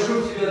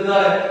 Прошу тебя,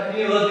 дай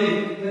мне воды.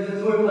 Это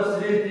твой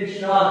последний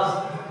шанс,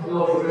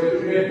 добрая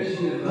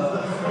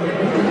женщина.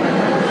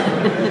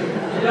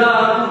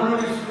 Я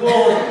куплюсь в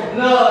голод.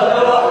 На,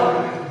 давай.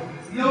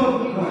 Ну.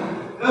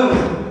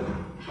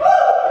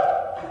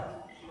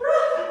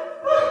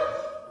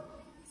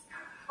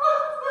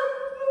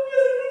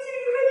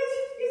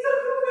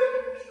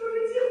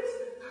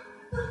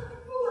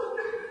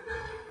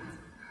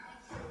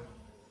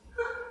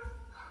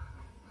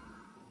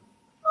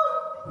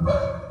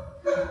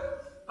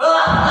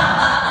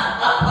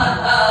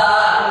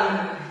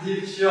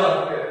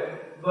 Девчонка,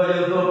 твое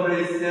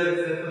доброе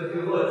сердце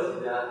подвело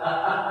тебя.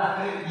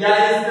 Я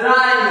не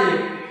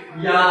странник,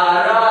 я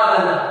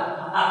равна.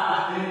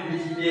 И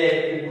теперь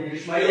ты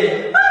будешь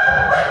моей.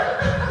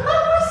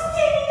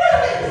 Отпусти меня!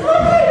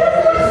 Злодей,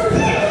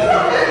 отпусти меня!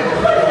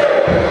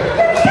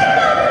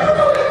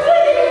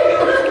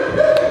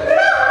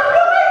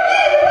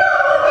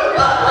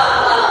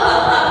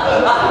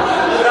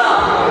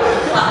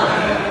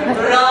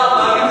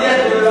 Рама, где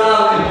ты,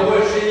 Рама? Его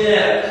больше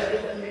нет.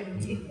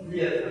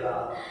 Нет,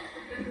 Рама.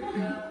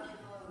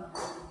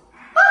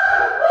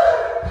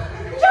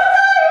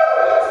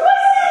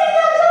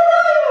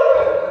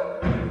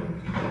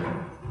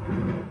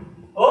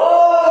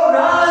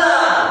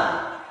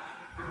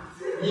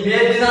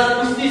 Немедленно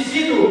отпусти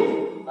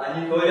Ситу, а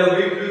не то я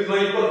выплю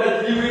твои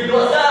похотливые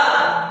глаза.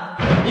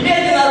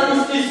 Немедленно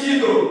отпусти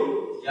Ситу.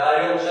 Я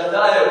орел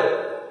шатаю,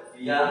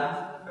 и я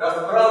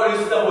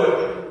расправлюсь с тобой.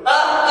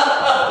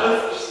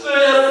 Что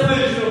я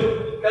слышу?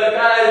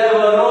 Какая-то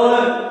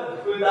ворона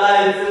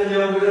пытается мне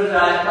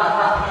угрожать.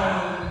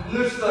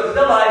 Ну что ж,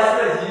 давай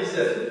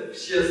сразимся в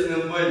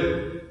честном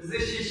бою.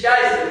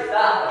 Защищайся,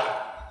 да?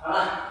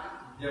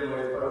 Где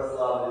мой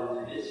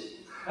прославленный меч?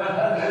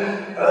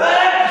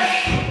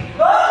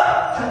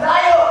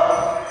 Шатаю!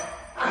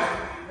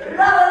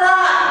 Равна!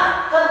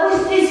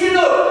 Отпусти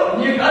Сиду!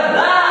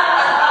 Никогда!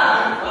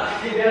 Ах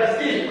ты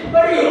мерзкий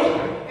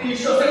парень! Ты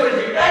еще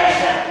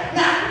сопротивляешься?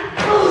 На!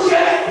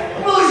 Получай!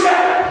 Получай!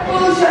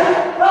 Получай!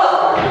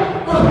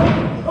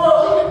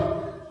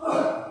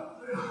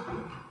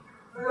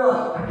 Ура!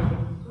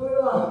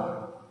 Ура!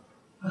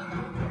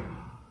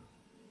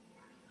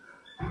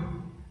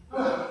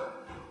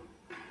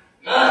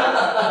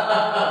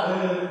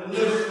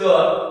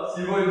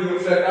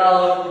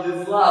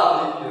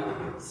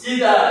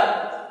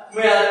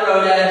 Мы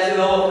отправляемся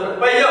на остров.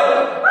 Пойдем!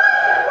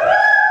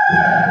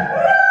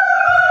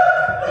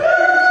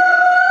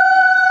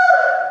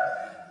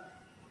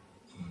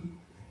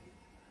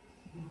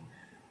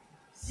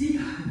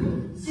 Сита,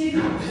 Сита,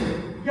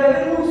 я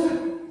вернулся.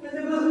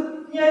 Это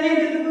был не олень,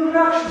 это был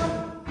Ракшас.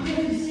 Где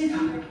ты, Сита?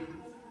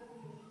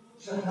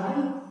 Шатай?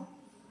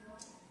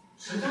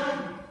 Шатай?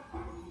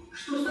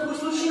 Что с тобой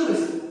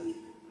случилось?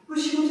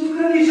 Почему ты в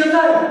крови,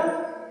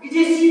 Шатай?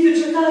 Где Сита,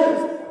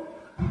 Шатай?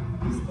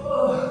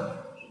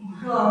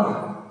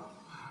 Махārāja.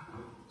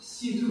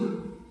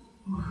 Ситу,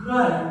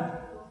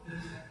 Mahārāja.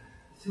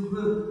 Это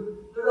был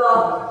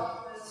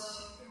Раб.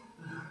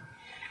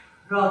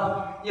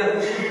 Раб, я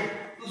хочу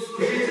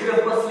услышать тебя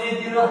в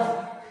последний раз.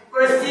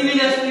 Прости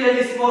меня, что я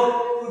не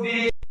смог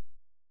уберечь.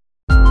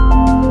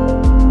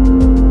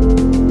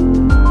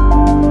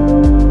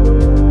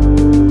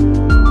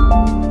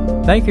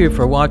 Thank you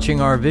for watching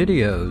our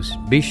videos.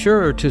 Be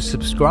sure to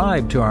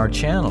subscribe to our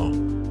channel.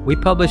 We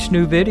publish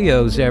new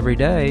videos every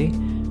day,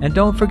 and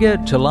don't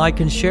forget to like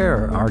and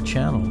share our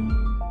channel.